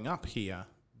growing up here,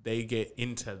 they get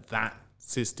into that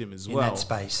system as well. In that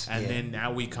space. And then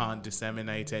now we can't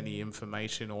disseminate any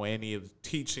information or any of the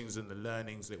teachings and the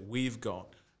learnings that we've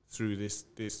got through this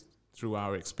through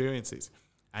our experiences.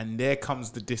 And there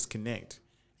comes the disconnect.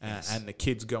 And the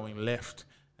kids going left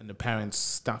and the parents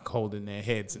stuck holding their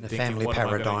heads. And the thinking, family what am I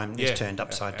paradigm gonna, is turned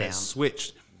upside down.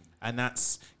 Switched. And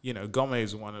that's, you know,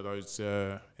 Gomez is one of those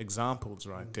examples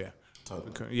right there.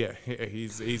 Totally. Yeah,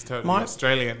 he's totally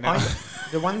Australian now.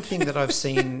 The one thing that I've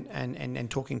seen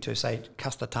and talking to, say,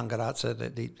 Kasta Tangaratsa,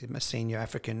 the senior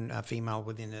African female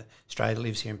within Australia,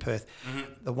 lives here in Perth.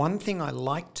 The one thing I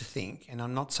like to think, and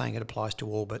I'm not saying it applies to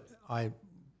all, but I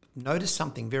noticed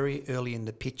something very early in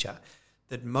the picture,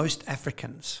 that most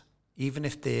Africans, even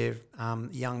if they're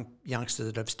youngsters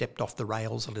that have stepped off the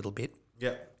rails a little bit,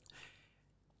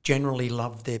 generally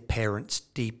love their parents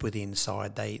deep within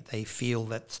inside. They feel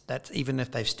that's even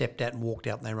if they've stepped out and walked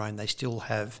out on their own, they still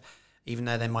have, even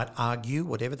though they might argue,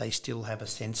 whatever, they still have a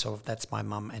sense of that's my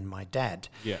mum and my dad.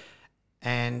 Yeah.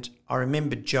 And I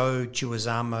remember Joe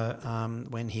Chiwazama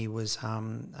when he was,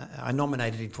 I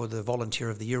nominated him for the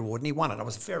Volunteer of the Year award, and he won it. I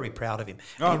was very proud of him.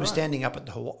 And he was standing up at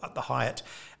the Hyatt,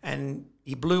 and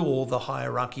he blew all the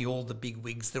hierarchy, all the big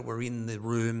wigs that were in the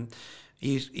room.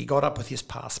 He got up with his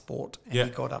passport, and he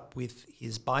got up with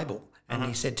his Bible. And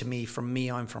he said to me, from me,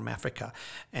 I'm from Africa.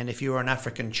 And if you're an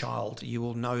African child, you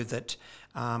will know that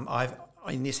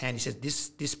in this hand, he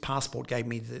says, this passport gave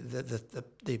me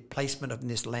the placement of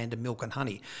this land of milk and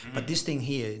honey. But this thing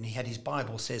here, and he had his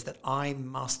Bible, says that I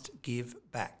must give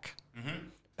back.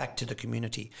 Back to the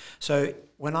community. So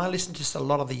when I listen to a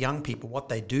lot of the young people, what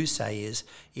they do say is,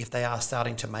 if they are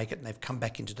starting to make it and they've come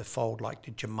back into the fold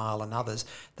like Jamal and others,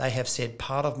 they have said,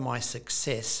 part of my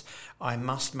success, I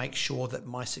must make sure that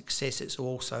my success is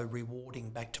also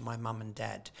rewarding back to my mum and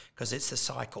dad, because it's a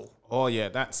cycle. Oh yeah,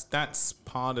 that's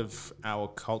part of our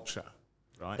culture,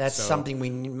 right? That's something we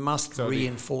must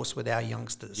reinforce with our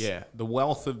youngsters. Yeah, the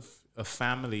wealth of a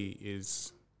family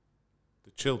is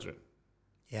the children.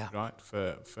 Yeah. Right,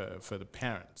 for the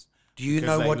parents. Do you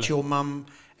know what your mum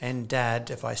and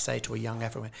dad, if I say to a young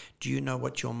African, do you know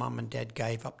what your mum and dad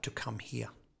gave up to come here?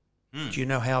 Do you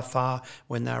know how far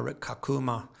when they were at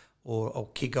Kakuma or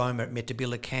Kigoma at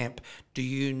Metabila camp, do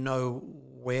you know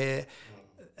where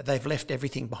they've left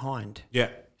everything behind? Yeah.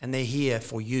 And they're here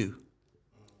for you.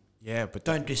 Yeah, but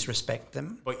don't disrespect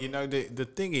them. But you know, the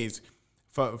thing is,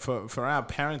 for our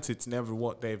parents, it's never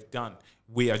what they've done.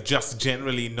 We are just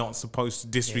generally not supposed to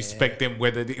disrespect them,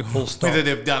 whether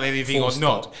they've done anything or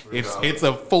not. It's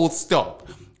a full stop,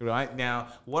 right? Now,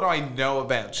 what I know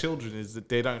about children is that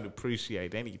they don't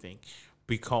appreciate anything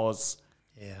because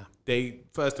they,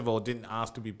 first of all, didn't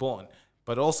ask to be born.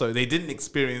 but also they didn't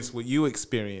experience what you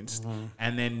experienced.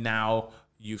 And then now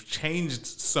you've changed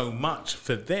so much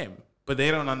for them, but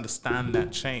they don't understand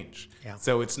that change. Yeah.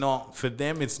 So it's not, for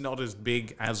them, it's not as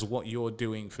big as what you're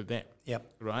doing for them. Yep.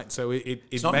 Right? So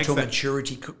It's not makes until that,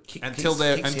 maturity until kicks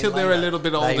in they're a later, little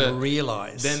bit they older,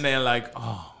 realise. then they're like,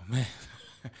 oh man,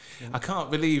 I can't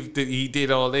believe that he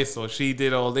did all this or she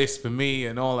did all this for me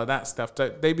and all of that stuff. So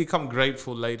they become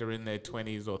grateful later in their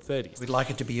 20s or 30s. We'd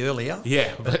like it to be earlier.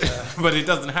 Yeah, but but it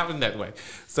doesn't happen that way.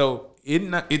 So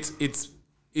it's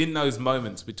in those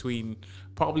moments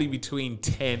probably between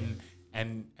 10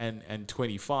 and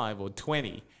 25 or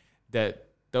 20 that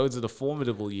those are the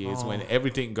formidable years when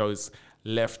everything goes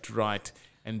left, right,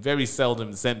 and very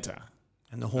seldom center.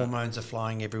 And the hormones are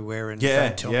flying everywhere and Yeah,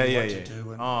 don't tell me what to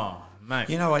do. And, oh, mate.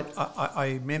 you know,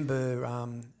 I remember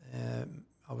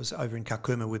I was over in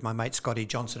Kakuma with my mate Scotty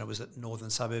Johnson. It was at Northern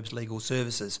Suburbs Legal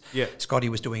Services. Yeah. Scotty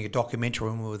was doing a documentary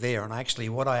when we were there,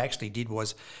 and what I actually did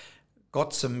was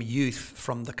got some youth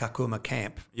from the Kakuma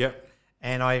camp. Yep.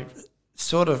 And I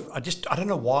don't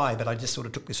know why, but I just sort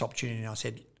of took this opportunity and I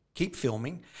said, keep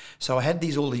filming. So I had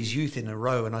all these youth in a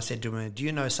row, and I said to them, do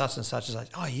you know such and such? And I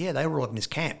said, oh yeah, they were all in this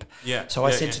camp. Yeah. So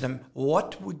I said to them,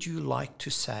 what would you like to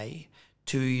say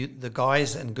to the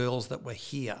guys and girls that were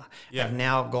here, have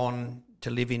now gone to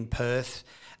live in Perth,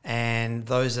 and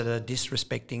those that are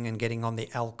disrespecting and getting on the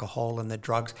alcohol and the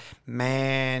drugs?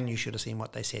 Man, you should have seen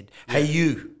what they said. Yeah. Hey,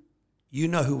 you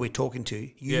know who we're talking to.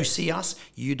 You see us,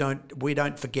 we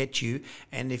don't forget you.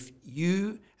 And if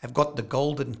you have got the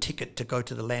golden ticket to go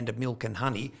to the land of milk and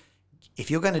honey, if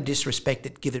you're going to disrespect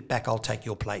it, give it back, I'll take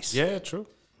your place. Yeah, true.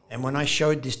 And when I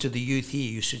showed this to the youth here,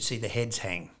 you should see the heads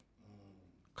hang.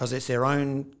 Because it's their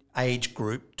own age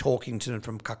group talking to them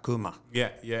from Kakuma.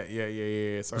 Yeah.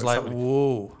 So it's like,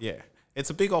 whoa. Yeah. It's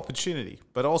a big opportunity,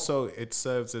 but also it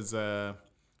serves as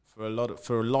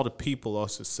for a lot of people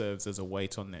also serves as a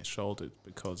weight on their shoulders,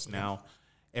 because now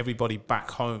everybody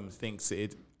back home thinks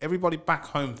it's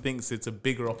a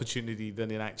bigger opportunity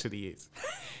than it actually is.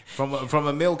 From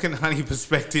a milk and honey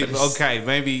perspective, okay,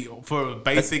 maybe for a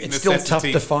basic it's necessity, still tough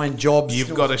to find jobs.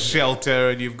 You've got a shelter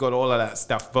and you've got all of that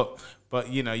stuff, but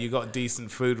you know, you got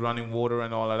decent food, running water,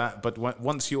 and all of that. But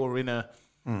once you're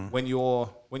when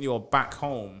you're back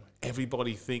home,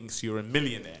 everybody thinks you're a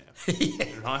millionaire,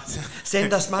 right?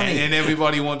 Send us money, and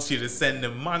everybody wants you to send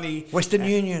them money. Western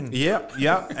Union. Yep.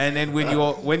 And then when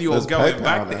you're There's going PayPal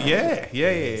back, now.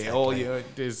 Exactly.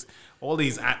 There's all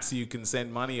these apps you can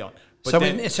send money on.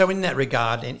 But So in that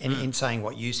regard, in saying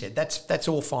what you said, that's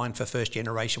all fine for first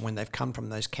generation when they've come from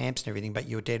those camps and everything. But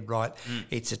you're dead right.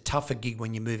 It's a tougher gig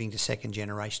when you're moving to second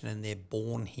generation and they're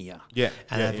born here. Yeah,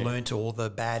 and they've learned all the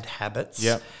bad habits.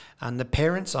 Yeah. And the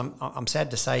parents, I'm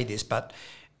sad to say this, but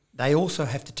they also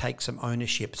have to take some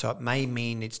ownership. So it may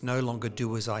mean it's no longer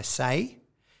do as I say.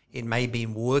 It may be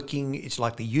working. It's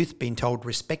like the youth being told,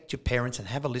 respect your parents and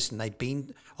have a listen. They've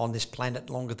been on this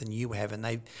planet longer than you have, and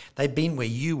they've been where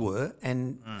you were.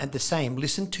 And at the same,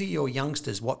 listen to your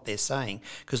youngsters, what they're saying,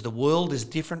 because the world is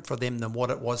different for them than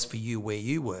what it was for you where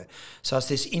you were. So it's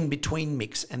this in-between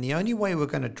mix. And the only way we're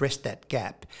going to address that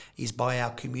gap is by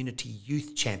our community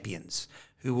youth champions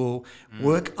who will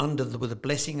work with a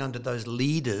blessing under those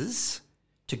leaders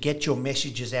to get your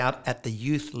messages out at the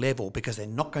youth level, because they're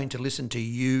not going to listen to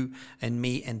you and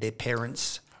me and their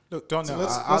parents. look, Don, So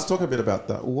let's talk a bit about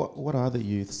that. What are the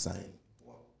youth saying?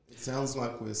 It sounds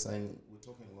like we're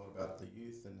talking a lot about the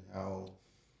youth and how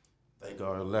they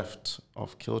go left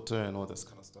off kilter and all this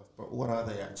kind of stuff. But what are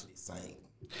they actually saying?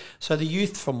 So the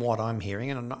youth, from what I'm hearing,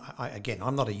 and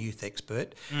I'm not a youth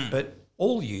expert, but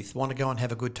all youth want to go and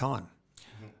have a good time.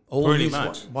 All Pretty youth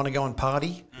much. want to go and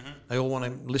party. They all want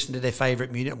to listen to their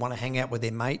favourite music, want to hang out with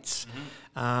their mates,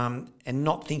 and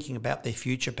not thinking about their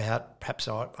future. Perhaps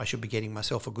I should be getting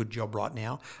myself a good job right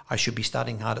now. I should be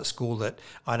studying hard at school, that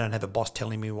I don't have a boss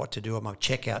telling me what to do. I'm a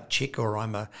checkout chick, or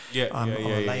I'm a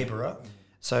labourer.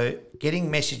 So getting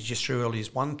messages through early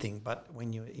is one thing, but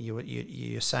when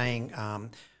you're saying,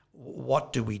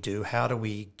 what do we do? How do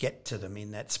we get to them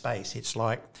in that space? It's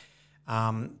like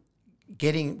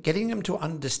getting them to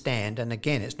understand, and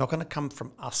again, it's not going to come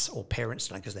from us or parents,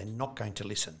 because they're not going to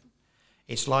listen.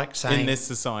 It's like saying, in this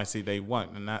society they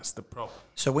won't, and that's the problem.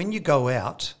 So when you go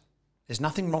out, there's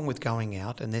nothing wrong with going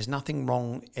out, and there's nothing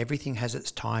wrong. Everything has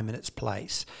its time and its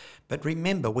place. But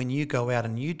remember, when you go out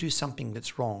and you do something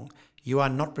that's wrong, you are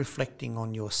not reflecting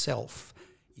on yourself.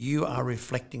 You are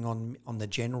reflecting on the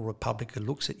general public who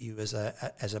looks at you as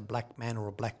a black man or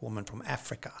a black woman from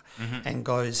Africa and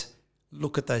goes,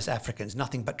 look at those Africans,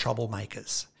 nothing but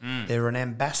troublemakers. They're an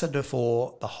ambassador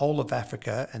for the whole of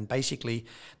Africa, and basically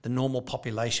the normal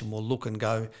population will look and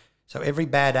go, So every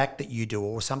bad act that you do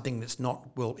or something that's not,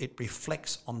 it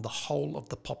reflects on the whole of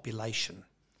the population.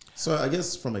 So I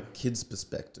guess from a kid's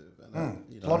perspective, and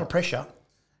A lot of pressure.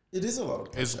 it is a lot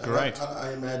of pressure. It's great. And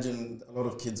I imagine a lot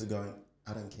of kids are going,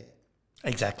 I don't care.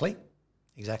 Exactly.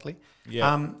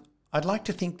 Yeah. I'd like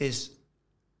to think there's,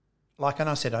 like, and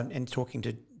I said, and talking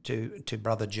to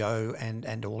Brother Joe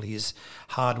and all his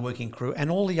hard-working crew and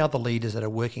all the other leaders that are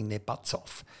working their butts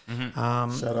off.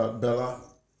 Shout out Bella.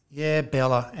 Yeah,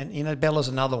 Bella, and Bella's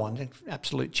another one, an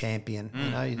absolute champion.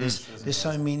 There's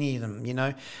so many of them.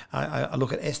 I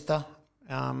look at Esther,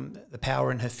 the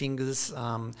power in her fingers.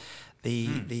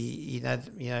 There's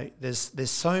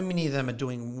so many of them are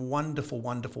doing wonderful,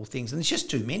 wonderful things, and there's just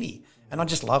too many. And I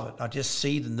just love it. I just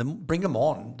see them. Bring them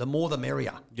on. The more, the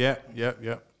merrier. Yeah.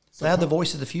 They're the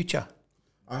voice of the future.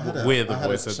 We're the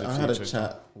voice of the future. I had a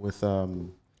chat with,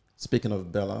 speaking of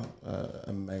Bella,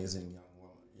 amazing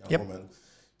young woman.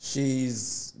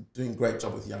 She's doing a great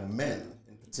job with young men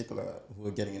in particular who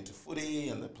are getting into footy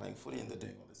and they're playing footy and they're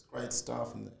doing all this great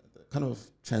stuff and they're kind of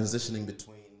transitioning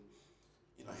between,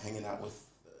 hanging out with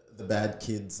the bad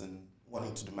kids and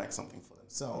wanting to make something for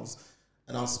themselves.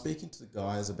 And I was speaking to the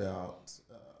guys about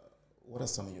what are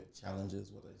some of your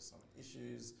challenges, what are some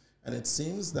issues, and it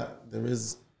seems that there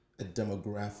is a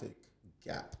demographic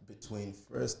gap between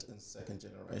first and second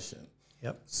generation.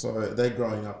 Yep. So they're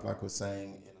growing up, like we're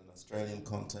saying, in an Australian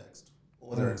context.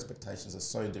 All their expectations are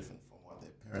so different from what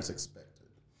their parents expected.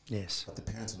 Yes. But the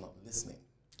parents are not listening.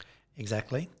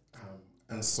 Exactly.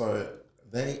 And so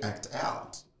they act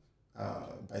out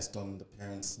based on the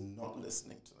parents not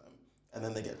listening to them. And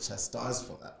then they get chastised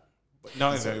for that. But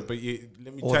let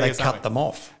me Or tell you they something. cut them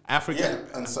off. African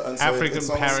it's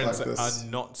parents like are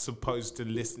not supposed to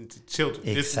listen to children.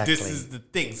 Exactly. This is the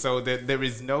thing. So there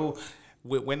is no...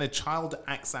 When a child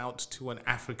acts out to an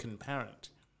African parent,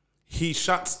 he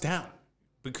shuts down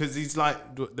because he's like...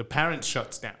 The parent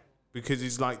shuts down because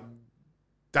he's like,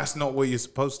 that's not what you're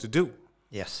supposed to do.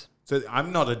 Yes. So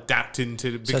I'm not adapting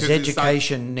to... Because so is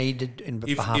education needed in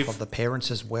behalf of the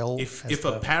parents as well? If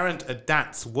a parent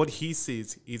adapts, what he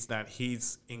sees is that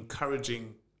he's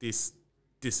encouraging this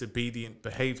disobedient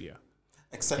behavior.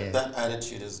 Except that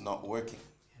attitude is not working.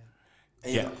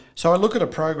 Yeah. So I look at a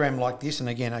program like this, and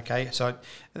again, so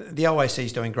the OAC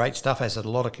is doing great stuff, as a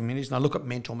lot of communities, and I look at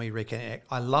Mentor Me Reconnect.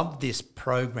 I love this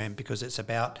program because it's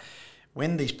about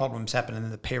when these problems happen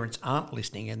and the parents aren't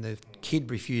listening and the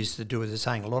kid refuses to do as they're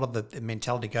saying. A lot of the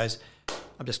mentality goes,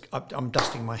 I'm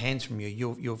dusting my hands from you.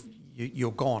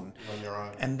 You're gone. You're on your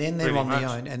own. And then they're Pretty on much. their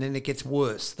own, and then it gets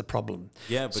worse, the problem.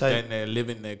 Yeah, but So- then they're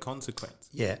living their consequence.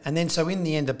 Yeah, and then so in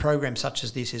the end, a program such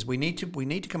as this is we need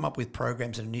to come up with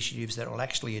programs and initiatives that will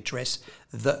actually address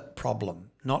the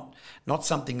problem, not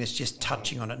something that's just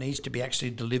touching on it. It needs to be actually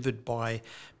delivered by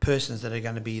persons that are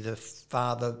going to be the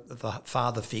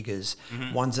father figures,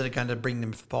 ones that are going to bring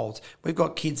them folds. We've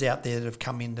got kids out there that have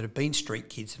come in that have been street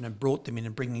kids and have brought them in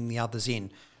and bringing the others in,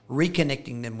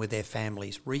 reconnecting them with their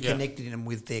families, reconnecting them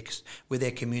with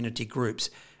their community groups.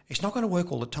 It's not going to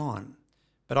work all the time.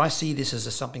 But I see this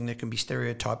as something that can be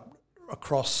stereotyped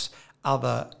across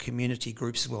other community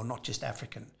groups as well, not just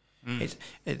African.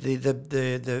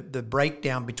 The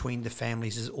breakdown between the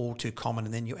families is all too common,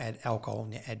 and then you add alcohol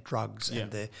and you add drugs,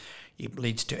 and it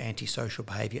leads to antisocial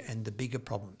behaviour and the bigger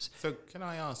problems. So can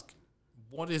I ask,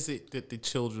 what is it that the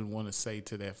children want to say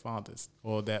to their fathers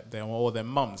or their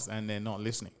mums, and they're not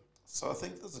listening? So I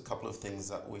think there's a couple of things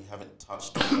that we haven't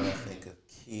touched on that I think are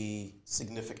key,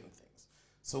 significant things.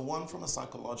 So one, from a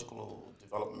psychological or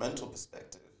developmental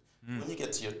perspective, when you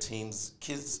get to your teens,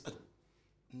 kids are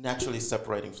naturally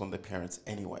separating from their parents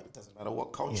anyway. It doesn't matter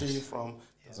what culture you're from,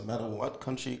 doesn't matter what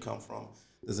country you come from.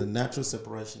 There's a natural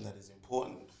separation that is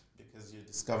important because you're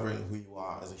discovering who you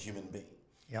are as a human being.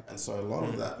 Yep. And so a lot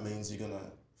of that means you're going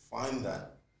to find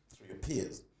that through your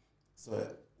peers. So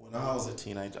when I was a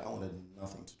teenager, I wanted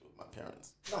nothing to do with my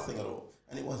parents. Nothing at all.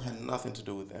 And it had nothing to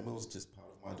do with them. It was just part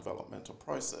of my developmental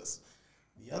process.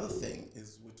 The other thing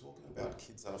is we're talking about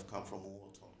kids that have come from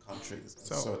war-torn countries.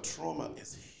 So trauma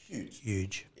is huge.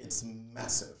 Huge. It's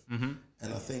massive. And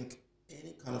I think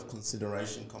any kind of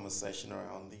conversation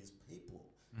around these people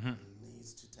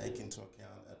needs to take into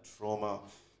account a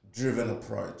trauma-driven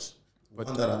approach.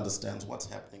 One that understands what's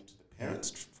happening to the parents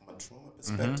from a trauma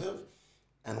perspective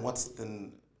and what's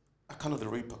the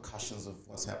repercussions of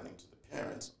what's happening to the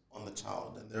parents on the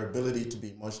child and their ability to be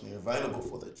emotionally available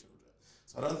for their children.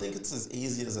 So I don't think it's as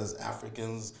easy as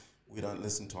Africans, we don't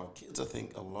listen to our kids. I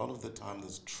think a lot of the time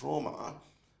there's trauma.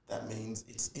 That means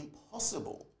it's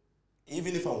impossible.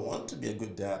 Even if I want to be a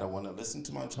good dad, I want to listen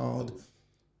to my child.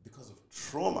 Because of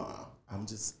trauma, I'm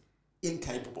just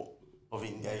incapable. of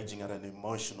engaging at an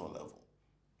emotional level.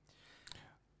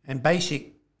 And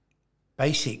basic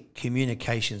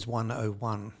communications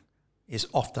 101 is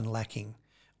often lacking,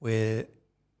 where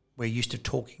we're used to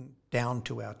talking down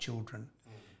to our children,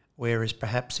 whereas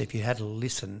perhaps if you had to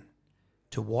listen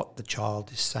to what the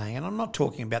child is saying, and I'm not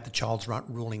talking about the child's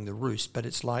ruling the roost, but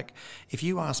it's like if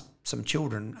you ask some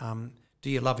children, do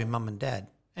you love your mum and dad?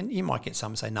 And you might get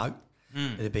some say no,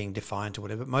 they're being defiant or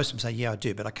whatever. Most of them say, yeah, I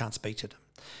do, but I can't speak to them,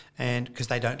 and because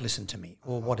they don't listen to me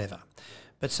or whatever.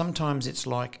 But sometimes it's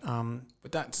like,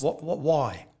 But that's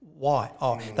why?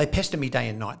 Oh, they pester me day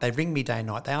and night. They ring me day and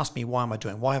night. They ask me, why am I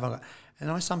doing? Why have I got?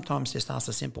 And I sometimes just ask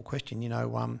a simple question, do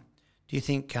you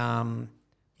think your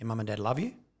mum and dad love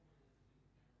you?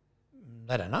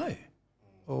 They don't know.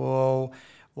 Or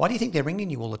why do you think they're ringing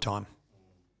you all the time?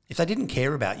 If they didn't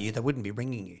care about you, they wouldn't be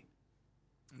ringing you.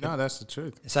 no, that's the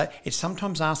truth. So it's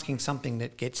sometimes asking something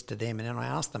that gets to them, and then I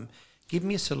ask them, give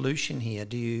me a solution here.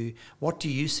 What do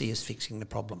you see as fixing the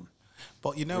problem?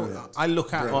 But Brilliant. I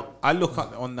look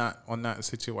at on that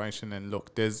situation, and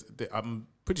look, I'm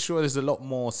pretty sure there's a lot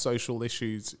more social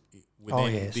issues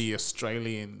within the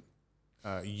Australian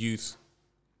youth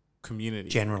community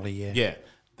Generally, yeah. yeah,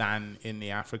 than in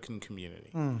the African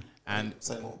community. And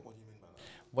Say more. What do you mean by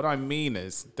that? what I mean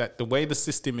is that the way the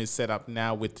system is set up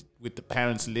now with the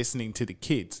parents listening to the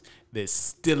kids, there's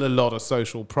still a lot of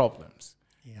social problems,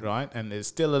 right? And there's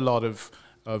still a lot of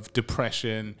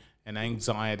depression and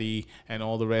anxiety and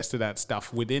all the rest of that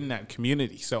stuff within that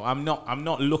community. So I'm not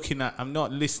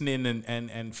listening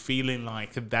and feeling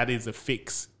like that is a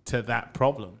fix to that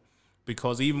problem,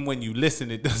 because even when you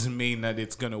listen, it doesn't mean that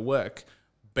it's going to work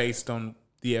based on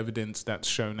the evidence that's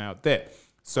shown out there.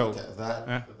 So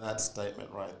Okay, that statement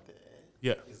right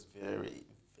there is very,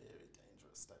 very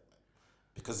dangerous statement.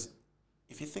 Because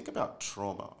if you think about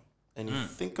trauma and you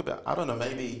think about, I don't know,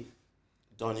 maybe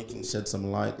Don, you can shed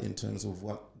some light in terms of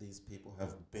what these people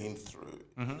have been through.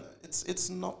 It's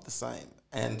not the same.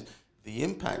 And the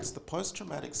impacts, the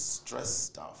post-traumatic stress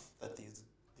stuff that these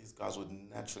guys would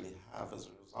naturally have as a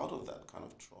result of that kind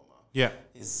of trauma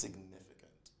is significant.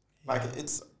 Like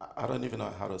I don't even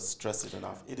know how to stress it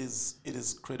enough. It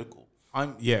is critical. I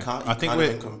think you can't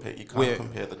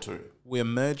compare the two. We're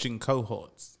merging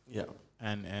cohorts. Yeah.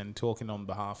 And talking on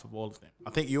behalf of all of them. I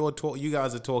think you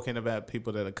guys are talking about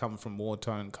people that have come from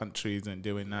war-torn countries and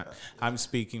doing that. I'm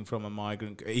speaking from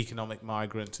economic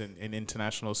migrants and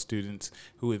international students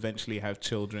who eventually have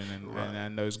children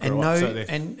and those grow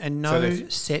up. No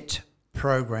set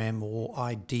program or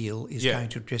ideal is going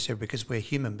to address it, because we're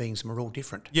human beings and we're all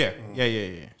different. Yeah.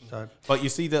 So, but you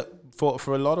see that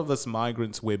for a lot of us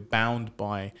migrants, we're bound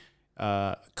by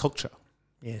culture.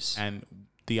 yes. And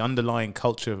the underlying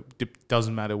culture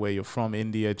doesn't matter where you're from,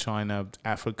 India, China,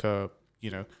 Africa,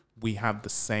 we have the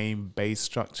same base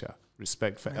structure,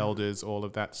 respect for elders, all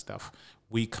of that stuff.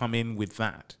 We come in with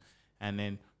that, and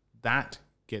then that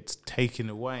gets taken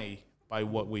away by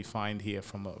what we find here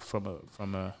from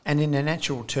a. And in the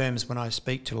natural terms, when I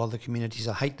speak to a lot of the communities,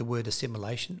 I hate the word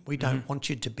assimilation. We don't want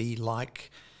you to be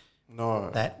like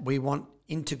that. We want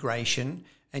integration.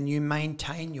 And you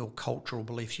maintain your cultural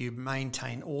beliefs, you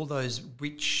maintain all those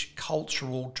rich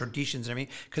cultural traditions,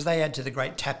 because they add to the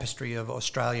great tapestry of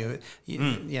Australia.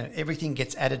 Everything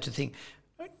gets added to things.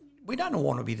 We don't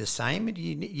want to be the same.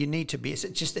 You need to be.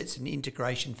 It's an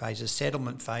integration phase, a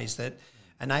settlement phase that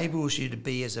enables you to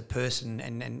be as a person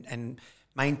and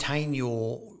maintain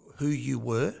who you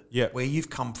were, where you've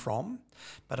come from.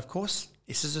 But of course,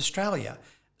 this is Australia.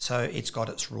 So it's got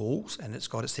its rules and it's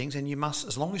got its things, and you must,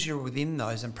 as long as you're within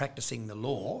those and practicing the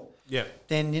law,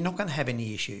 then you're not going to have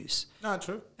any issues. No,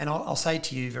 true. And I'll say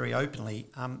to you very openly,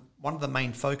 one of the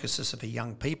main focuses of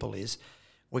young people is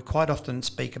we quite often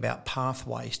speak about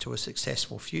pathways to a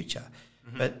successful future.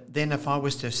 But then if I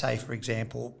was to say, for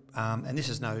example, and this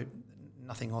is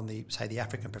nothing on the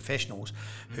African professionals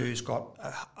who's got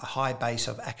a high base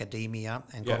of academia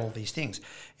and got all these things.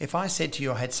 If I said to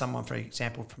you, I had someone, for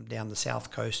example, from down the south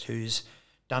coast who's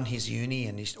done his uni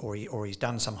and he's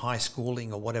done some high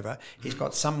schooling or whatever, he's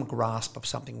got some grasp of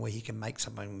something where he can make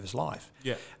something of his life.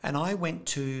 Yeah. And I went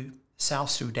to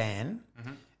South Sudan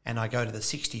and I go to the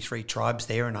 63 tribes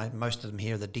there, and most of them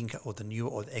here are the Dinka or the New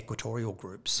or the Equatorial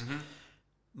groups.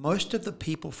 Most of the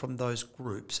people from those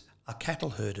groups are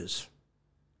cattle herders.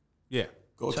 Yeah.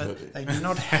 Go So Turkey. they do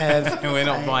not have. We're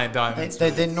not buying diamonds.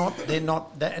 They're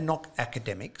not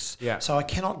academics. Yeah. So I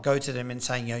cannot go to them and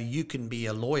say, you can be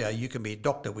a lawyer, you can be a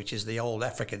doctor, which is the old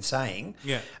African saying.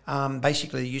 Yeah.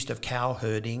 Basically, the use of cow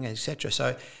herding, etc.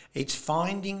 So it's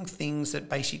finding things that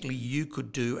basically you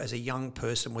could do as a young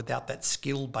person without that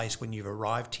skill base when you've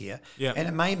arrived here. Yeah. And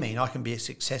it may mean I can be a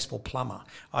successful plumber,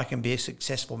 I can be a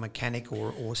successful mechanic,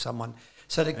 or someone.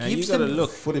 So that Now, you gives got to them. look.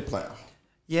 Footy player.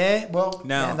 Yeah, well,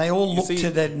 Now, and they all you look see- to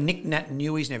the knick-knack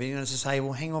newies and everything, and to say,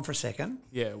 well, hang on for a second.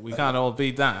 Yeah, we can't all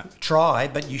be that. Try,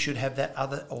 but you should have that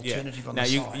other Yeah. alternative on Now the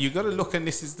you side. you got to look, and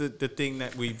this is the thing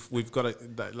that we've got to,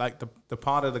 like the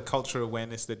part of the cultural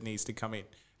awareness that needs to come in,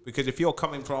 because if you're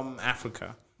coming from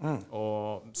Africa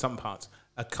or some parts,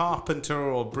 a carpenter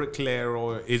or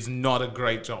bricklayer is not a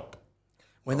great job.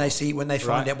 when they find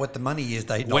Right. out what the money is,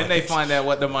 they When like they it. find out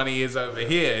what the money is over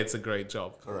here, it's a great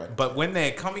job. Correct. But when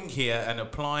they're coming here and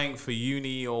applying for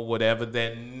uni or whatever,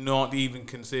 they're not even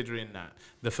considering that.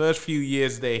 The first few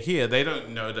years they're here, they don't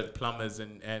know that plumbers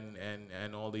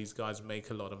and all these guys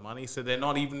make a lot of money, so they're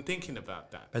not even thinking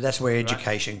about that. But that's where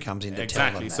education comes in to tell them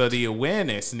Exactly. that. So the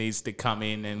awareness needs to come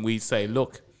in, and we say,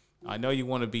 look, I know you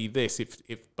want to be this,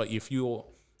 but if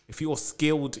you're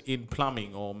skilled in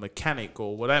plumbing or mechanic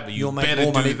or whatever, You'll make better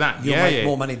more do money. that. You'll make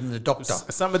more money than the doctor.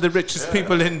 Some of the richest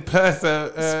people in Perth are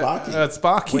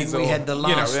Sparkies. When we had the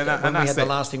last, and when we that's had the it.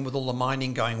 last thing with all the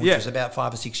mining going, which Yeah. was about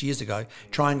 5 or 6 years ago,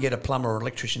 try and get a plumber or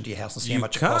electrician to your house and see how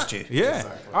much it can't. cost you. Yeah,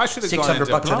 I should have gone $600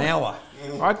 into bucks an plumbing. hour.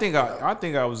 I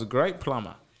think I was a great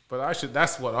plumber, but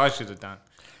that's what I should have done.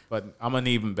 But I'm an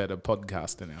even better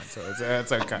podcaster now, so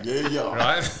it's okay. Yeah.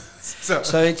 Right?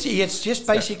 So it's just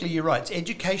basically, you're right. It's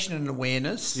education and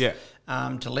awareness. Yeah.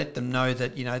 To let them know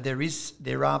that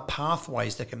there are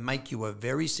pathways that can make you a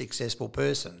very successful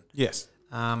person. Yes.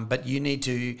 But you need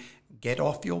to get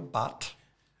off your butt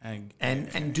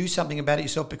and do something about it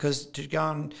yourself, because to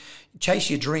go and chase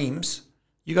your dreams,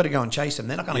 you got to go and chase them.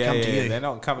 They're not going to come to you. They're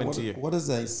not coming to you. What does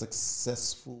a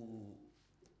successful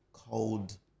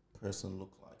cold person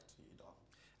look like to you, Don?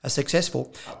 A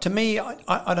successful, to me,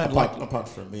 I don't like. Apart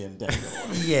from me and Daniel.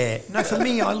 Yeah, no. For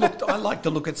me, I like to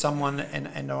look at someone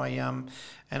and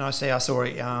I say I saw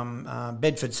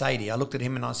Bedford Sadie. I looked at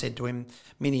him and I said to him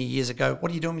many years ago,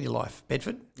 "What are you doing with your life,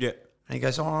 Bedford?" Yeah. And he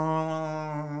goes, "Oh,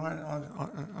 I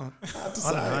don't know.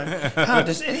 Hard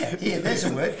to say. Yeah, there's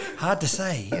a word. Hard to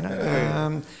say, you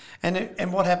know."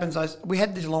 And what happens? We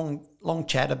had this long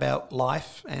chat about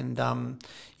life, and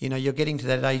you're getting to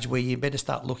that age where you better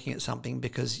start looking at something,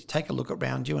 because you take a look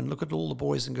around you and look at all the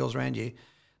boys and girls around you.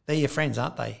 They're your friends,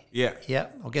 aren't they? Yeah. Yeah.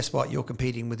 Well, guess what? You're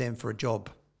competing with them for a job.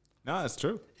 No, that's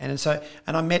true. And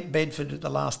I met Bedford at the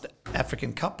last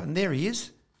African Cup, and there he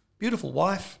is, beautiful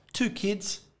wife, 2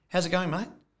 kids. How's it going, mate?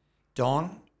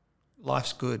 Don,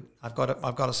 life's good. I've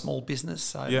got a small business,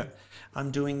 so Yeah.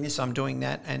 I'm doing this, I'm doing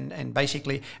that, and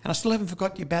basically, and I still haven't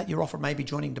forgot about your offer, maybe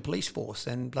joining the police force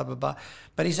and blah blah blah.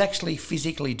 But he's actually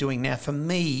physically doing now. For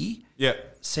me, Yeah.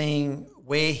 seeing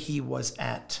where he was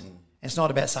at, it's not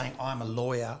about saying I'm a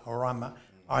lawyer or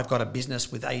I've got a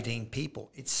business with 18 people.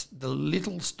 It's the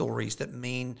little stories that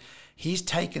mean he's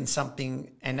taken something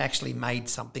and actually made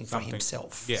something for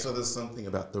himself. Yeah. So there's something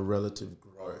about the relative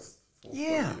growth for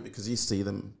Yeah. you, because you see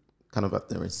them kind of at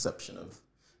their inception of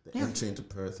the entry into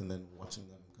Perth, and then watching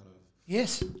them kind of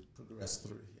Yes. progress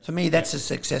through. To me, that's a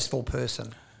successful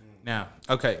person. Now,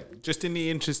 okay, just in the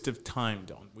interest of time,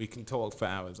 Don, we can talk for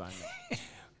hours, I know.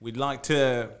 We'd like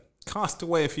to cast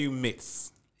away a few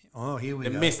myths. Oh, here we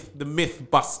go. The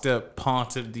myth buster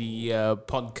part of the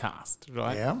podcast,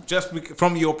 right? Yeah. Just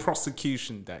from your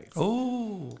prosecution days,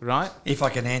 Oh, right? if I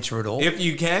can answer it all. If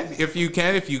you can. If you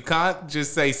can't,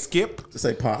 just say skip. To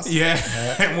say pass. Yeah,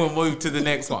 and we'll move to the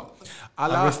next one.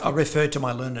 I refer to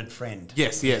my learned friend.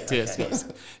 Yes.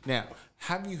 Now,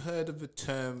 have you heard of a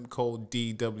term called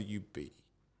DWB?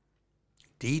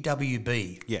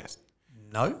 DWB. Yes.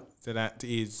 No. So that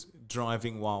is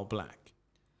driving while black.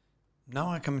 No,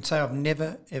 I can say I've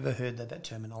never, ever heard that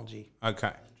terminology.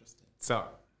 Okay. So,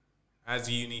 as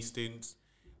uni students,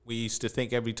 we used to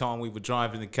think every time we were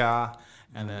driving the car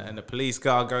and a police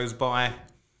car goes by,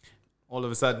 all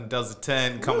of a sudden does a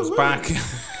turn, comes back.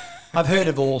 I've heard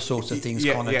of all sorts of things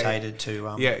Yeah, connotated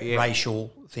to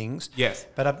racial things. Yes.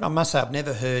 But I must say I've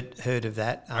never heard of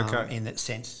that Okay. in that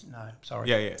sense. No, sorry.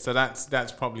 Yeah. So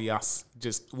that's probably us.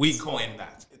 Just we coined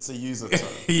that. It's a user term.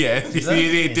 Yeah,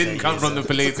 it didn't come from the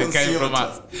police; it came from consumer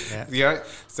us. term. Yeah.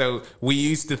 So we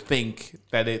used to think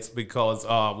that it's because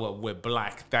we're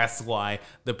black. That's why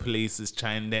the police is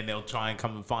trying. Then they'll try and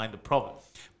come and find the problem.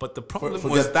 But the problem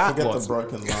Forget was the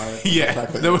broken light. Yeah. The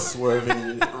fact that There you're was- swerving,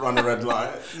 you run a red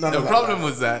light. None the of that problem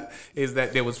matters. is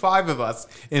that there was 5 of us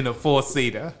in a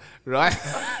 4-seater, right?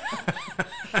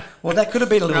 Well, that could have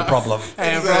been a little problem.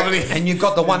 And probably And you've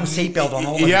got the one seatbelt on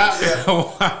all of you. yeah,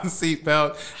 one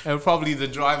seatbelt, and probably the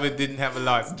driver didn't have a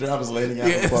license. Driver's leaning out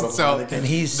Yeah, the bottom. so- of the And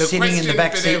he's The sitting in the question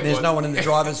back for seat them and there's was- no one in the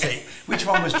driver's seat. Which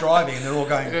one was driving? And they're all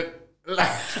going,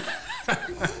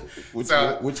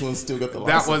 which one's still got the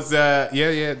That license? was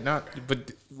no,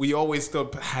 but we always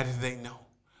thought, how did they know?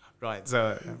 Right,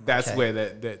 so that's Okay.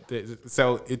 where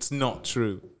so it's not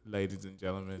true, ladies and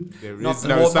gentlemen. There not, is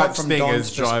no well, such not from thing Don's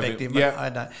as driving. perspective. Yeah, I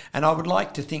don't, and I would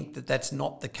like to think that that's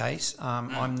not the case.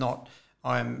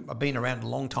 I've been around a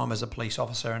long time as a police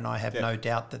officer, and I have no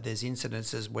doubt that there's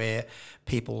incidences where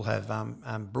people have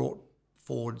brought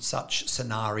forward such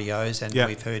scenarios, and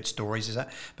we've heard stories of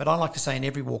that. But I like to say, in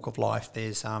every walk of life,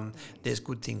 there's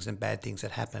good things and bad things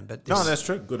that happen. But no, that's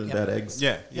true. Good and bad eggs.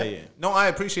 Yeah. No, I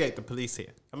appreciate the police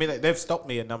here. I mean, they've stopped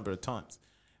me a number of times,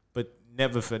 but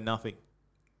never for nothing.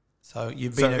 So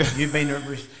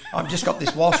I've just got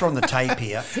this whilst we're on the tape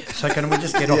here. So can we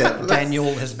just get off? Yeah,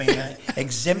 Daniel has been an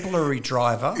exemplary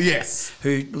driver. Yes.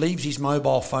 Who leaves his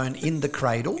mobile phone in the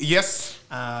cradle. Yes.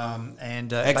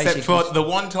 And Except for the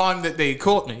one time that they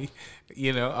caught me,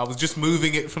 I was just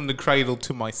moving it from the cradle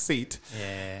to my seat.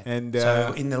 Yeah. And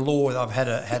so in the law, I've had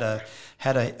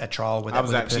a trial with that. I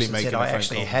was where the actually person making said a I phone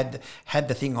actually call. had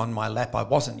the thing on my lap. I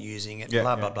wasn't using it. Yeah,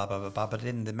 blah yeah. blah blah blah blah blah. But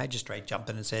then the magistrate jumped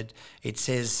in and said, "It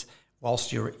says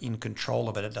whilst you're in control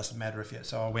of it, it doesn't matter if you."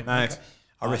 So I went. Mate, Okay.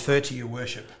 I refer to your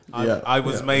worship. I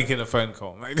was making a phone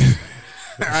call, mate.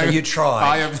 So you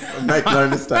tried. Make no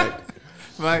mistake.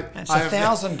 Mate, It's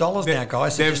 $1,000 now,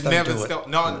 guys. So They've just don't never do it. stopped.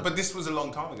 No, but this was a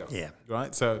long time ago. Yeah.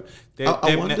 Right. So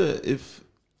I wonder if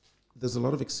there's a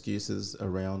lot of excuses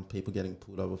around people getting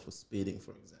pulled over for speeding,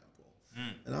 for example.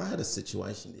 And I had a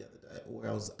situation the other day where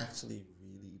I was actually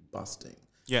really busting.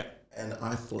 Yeah. And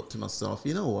I thought to myself,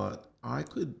 you know what? I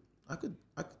could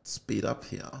speed up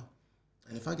here.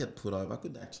 And if I get pulled over, I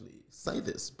could actually say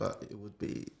this, but it would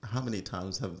be, how many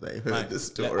times have they heard this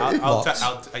story? I'll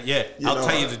tell you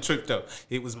what? the truth though.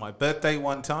 It was my birthday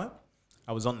one time.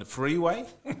 I was on the freeway.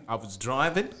 I was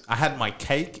driving. I had my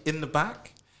cake in the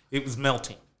back. It was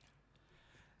melting.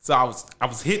 So I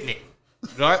was hitting it,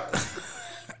 right?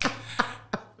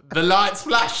 The lights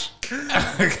flash.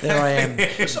 There I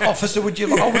am. So, officer, I would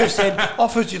have said,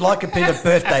 officer, would you like a bit of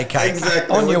birthday cake?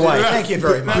 Exactly. On your way. Thank you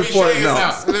very much. Before it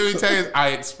melts. Let me tell you, I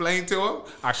explained to him.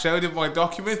 I showed him my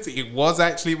documents. It was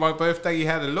actually my birthday. He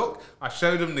had a look. I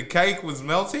showed him the cake was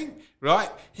melting, right?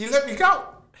 He let me go.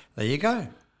 There you go.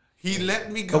 He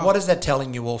let me go. But what is that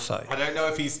telling you also? I don't know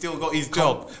if he's still got his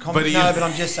job. But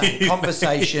I'm just saying,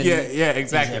 conversation exactly.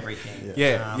 is everything.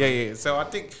 Yeah. So I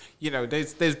think,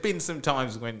 there's been some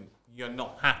times when you're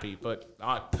not happy, but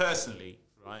I personally,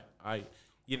 right,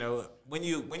 when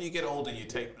you get older, you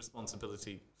take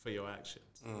responsibility for your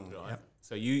actions, right? Yep.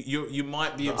 So you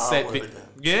might be upset.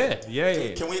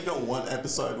 Yeah. Can we go one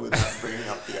episode without bringing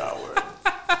up the R word?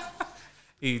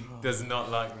 He does not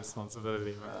like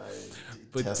responsibility, right?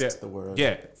 Detest the word.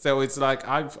 Yeah. So it's like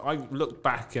I've looked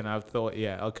back and I've thought,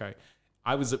 okay,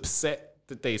 I was upset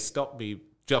that they stopped me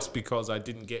just because I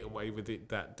didn't get away with it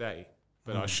that day,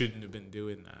 but I shouldn't have been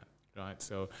doing that, right?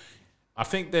 So I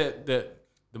think that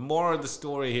the moral of the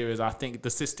story here is I think the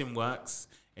system works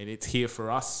and it's here for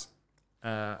us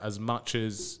as much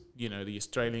as the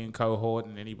Australian cohort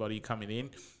and anybody coming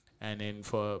in. And then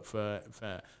for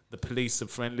the police are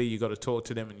friendly, you got to talk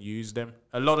to them and use them.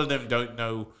 A lot of them don't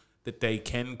know that they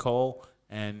can call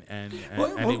and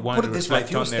it won't put it this way, reflect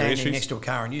if you're on their standing issues. next to a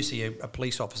car and you see a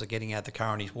police officer getting out of the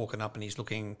car and he's walking up and he's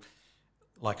looking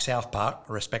like South Park,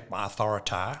 respect my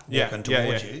authority, walking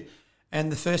towards you.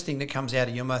 And the first thing that comes out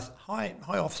of your mouth, hi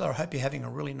officer, I hope you're having a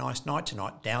really nice night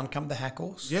tonight. Down come the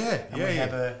hackles. We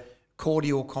have a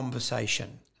cordial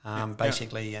conversation.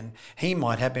 Basically, and he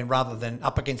might have been, rather than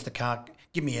up against the car,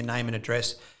 give me your name and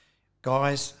address.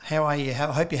 Guys, how are you? I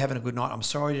hope you're having a good night. I'm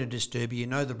sorry to disturb you. You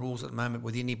know the rules at the moment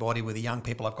with anybody, with the young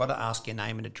people. I've got to ask your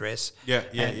name and address.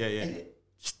 And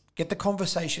get the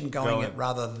conversation going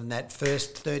rather than that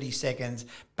first 30 seconds,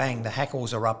 bang, the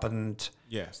hackles are up and...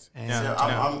 Yes.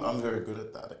 I'm very good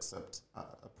at that, except I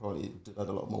probably do that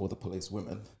a lot more with the police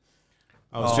women.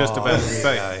 I was just about to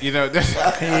say,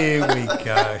 Here we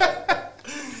go.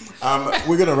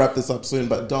 We're going to wrap this up soon,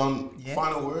 but Don,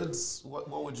 final words. What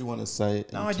would you want to say?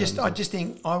 No, I just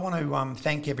think I want to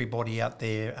thank everybody out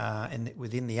there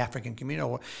within the African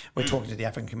community. We're talking to the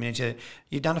African community.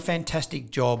 You've done a fantastic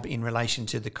job in relation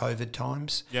to the COVID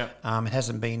times. Yeah. It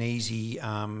hasn't been easy.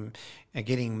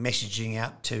 getting messaging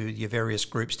out to your various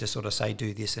groups to sort of say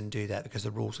do this and do that, because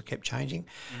the rules have kept changing.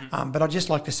 But I'd just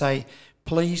like to say,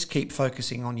 please keep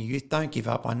focusing on your youth. Don't give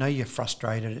up. I know you're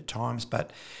frustrated at times,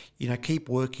 but keep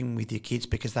working with your kids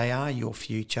because they are your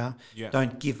future. Yeah.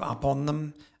 Don't give up on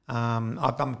them. I'm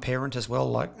a parent as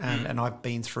well, and I've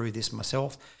been through this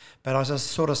myself. But I just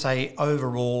sort of say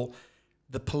overall,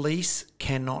 the police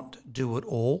cannot do it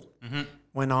all.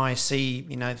 When I see,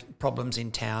 problems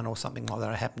in town or something like that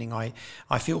are happening,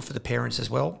 I feel for the parents as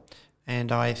well.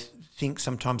 And I think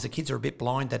sometimes the kids are a bit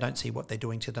blind. They don't see what they're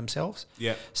doing to themselves.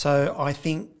 Yeah. So I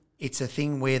think it's a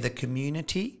thing where the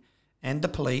community and the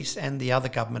police and the other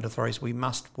government authorities, we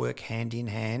must work hand in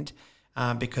hand,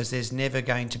 because there's never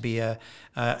going to be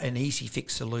an easy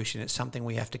fix solution. It's something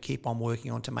we have to keep on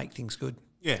working on to make things good.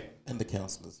 Yeah. And the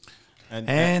counsellors.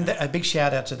 And a big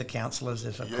shout out to the counsellors,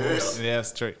 of course. Yeah,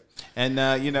 that's true. And,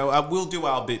 we'll do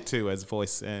our bit too as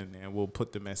Voice, and we'll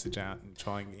put the message out and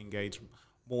try and engage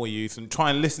more youth and try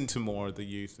and listen to more of the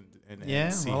youth.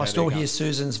 And see I still hear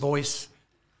Susan's voice.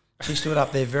 She stood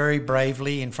up there very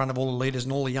bravely in front of all the leaders,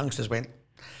 and all the youngsters went.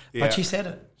 Yeah. But she said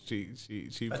it.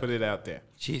 She put it out there.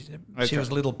 She was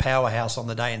a little powerhouse on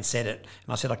the day and said it.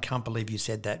 And I said, I can't believe you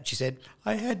said that. She said,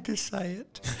 I had to say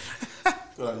it.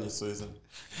 Good on you, Susan.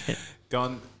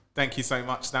 Don, thank you so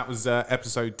much. That was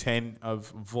episode 10 of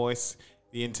Voice,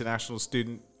 the international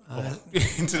student,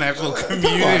 international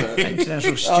community.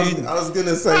 International student. I was going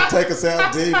to say take us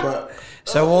out, D, but...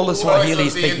 So all the Swahili the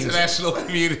speaking... international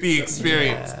community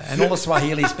experience. and all the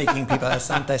Swahili speaking people are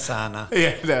Asante Sana.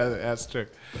 Yeah, that's true.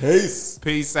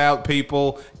 Peace out,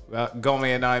 people. Gome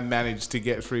and I managed to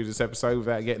get through this episode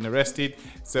without getting arrested,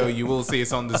 so you will see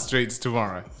us on the streets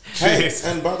tomorrow. Cheers.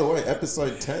 Hey, and by the way,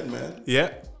 episode 10, man.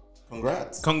 Yeah.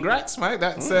 Congrats, mate.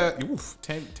 That's 10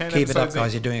 Keep it up, episodes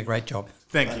guys. in. You're doing a great job.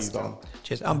 Thanks, you, Don.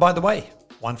 Cheers. By the way,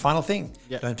 one final thing.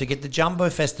 Yeah. Don't forget the Jumbo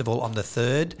Festival on the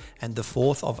 3rd and the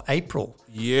 4th of April.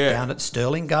 Yeah. Down at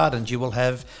Sterling Gardens. You will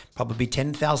have probably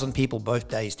 10,000 people both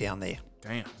days down there.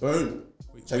 Damn. Boom.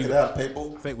 Check it out,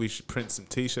 people. I think we should print some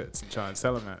T-shirts and try and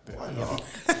sell them out there. Why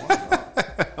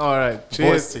not? All right.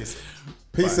 Cheers.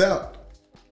 Peace out.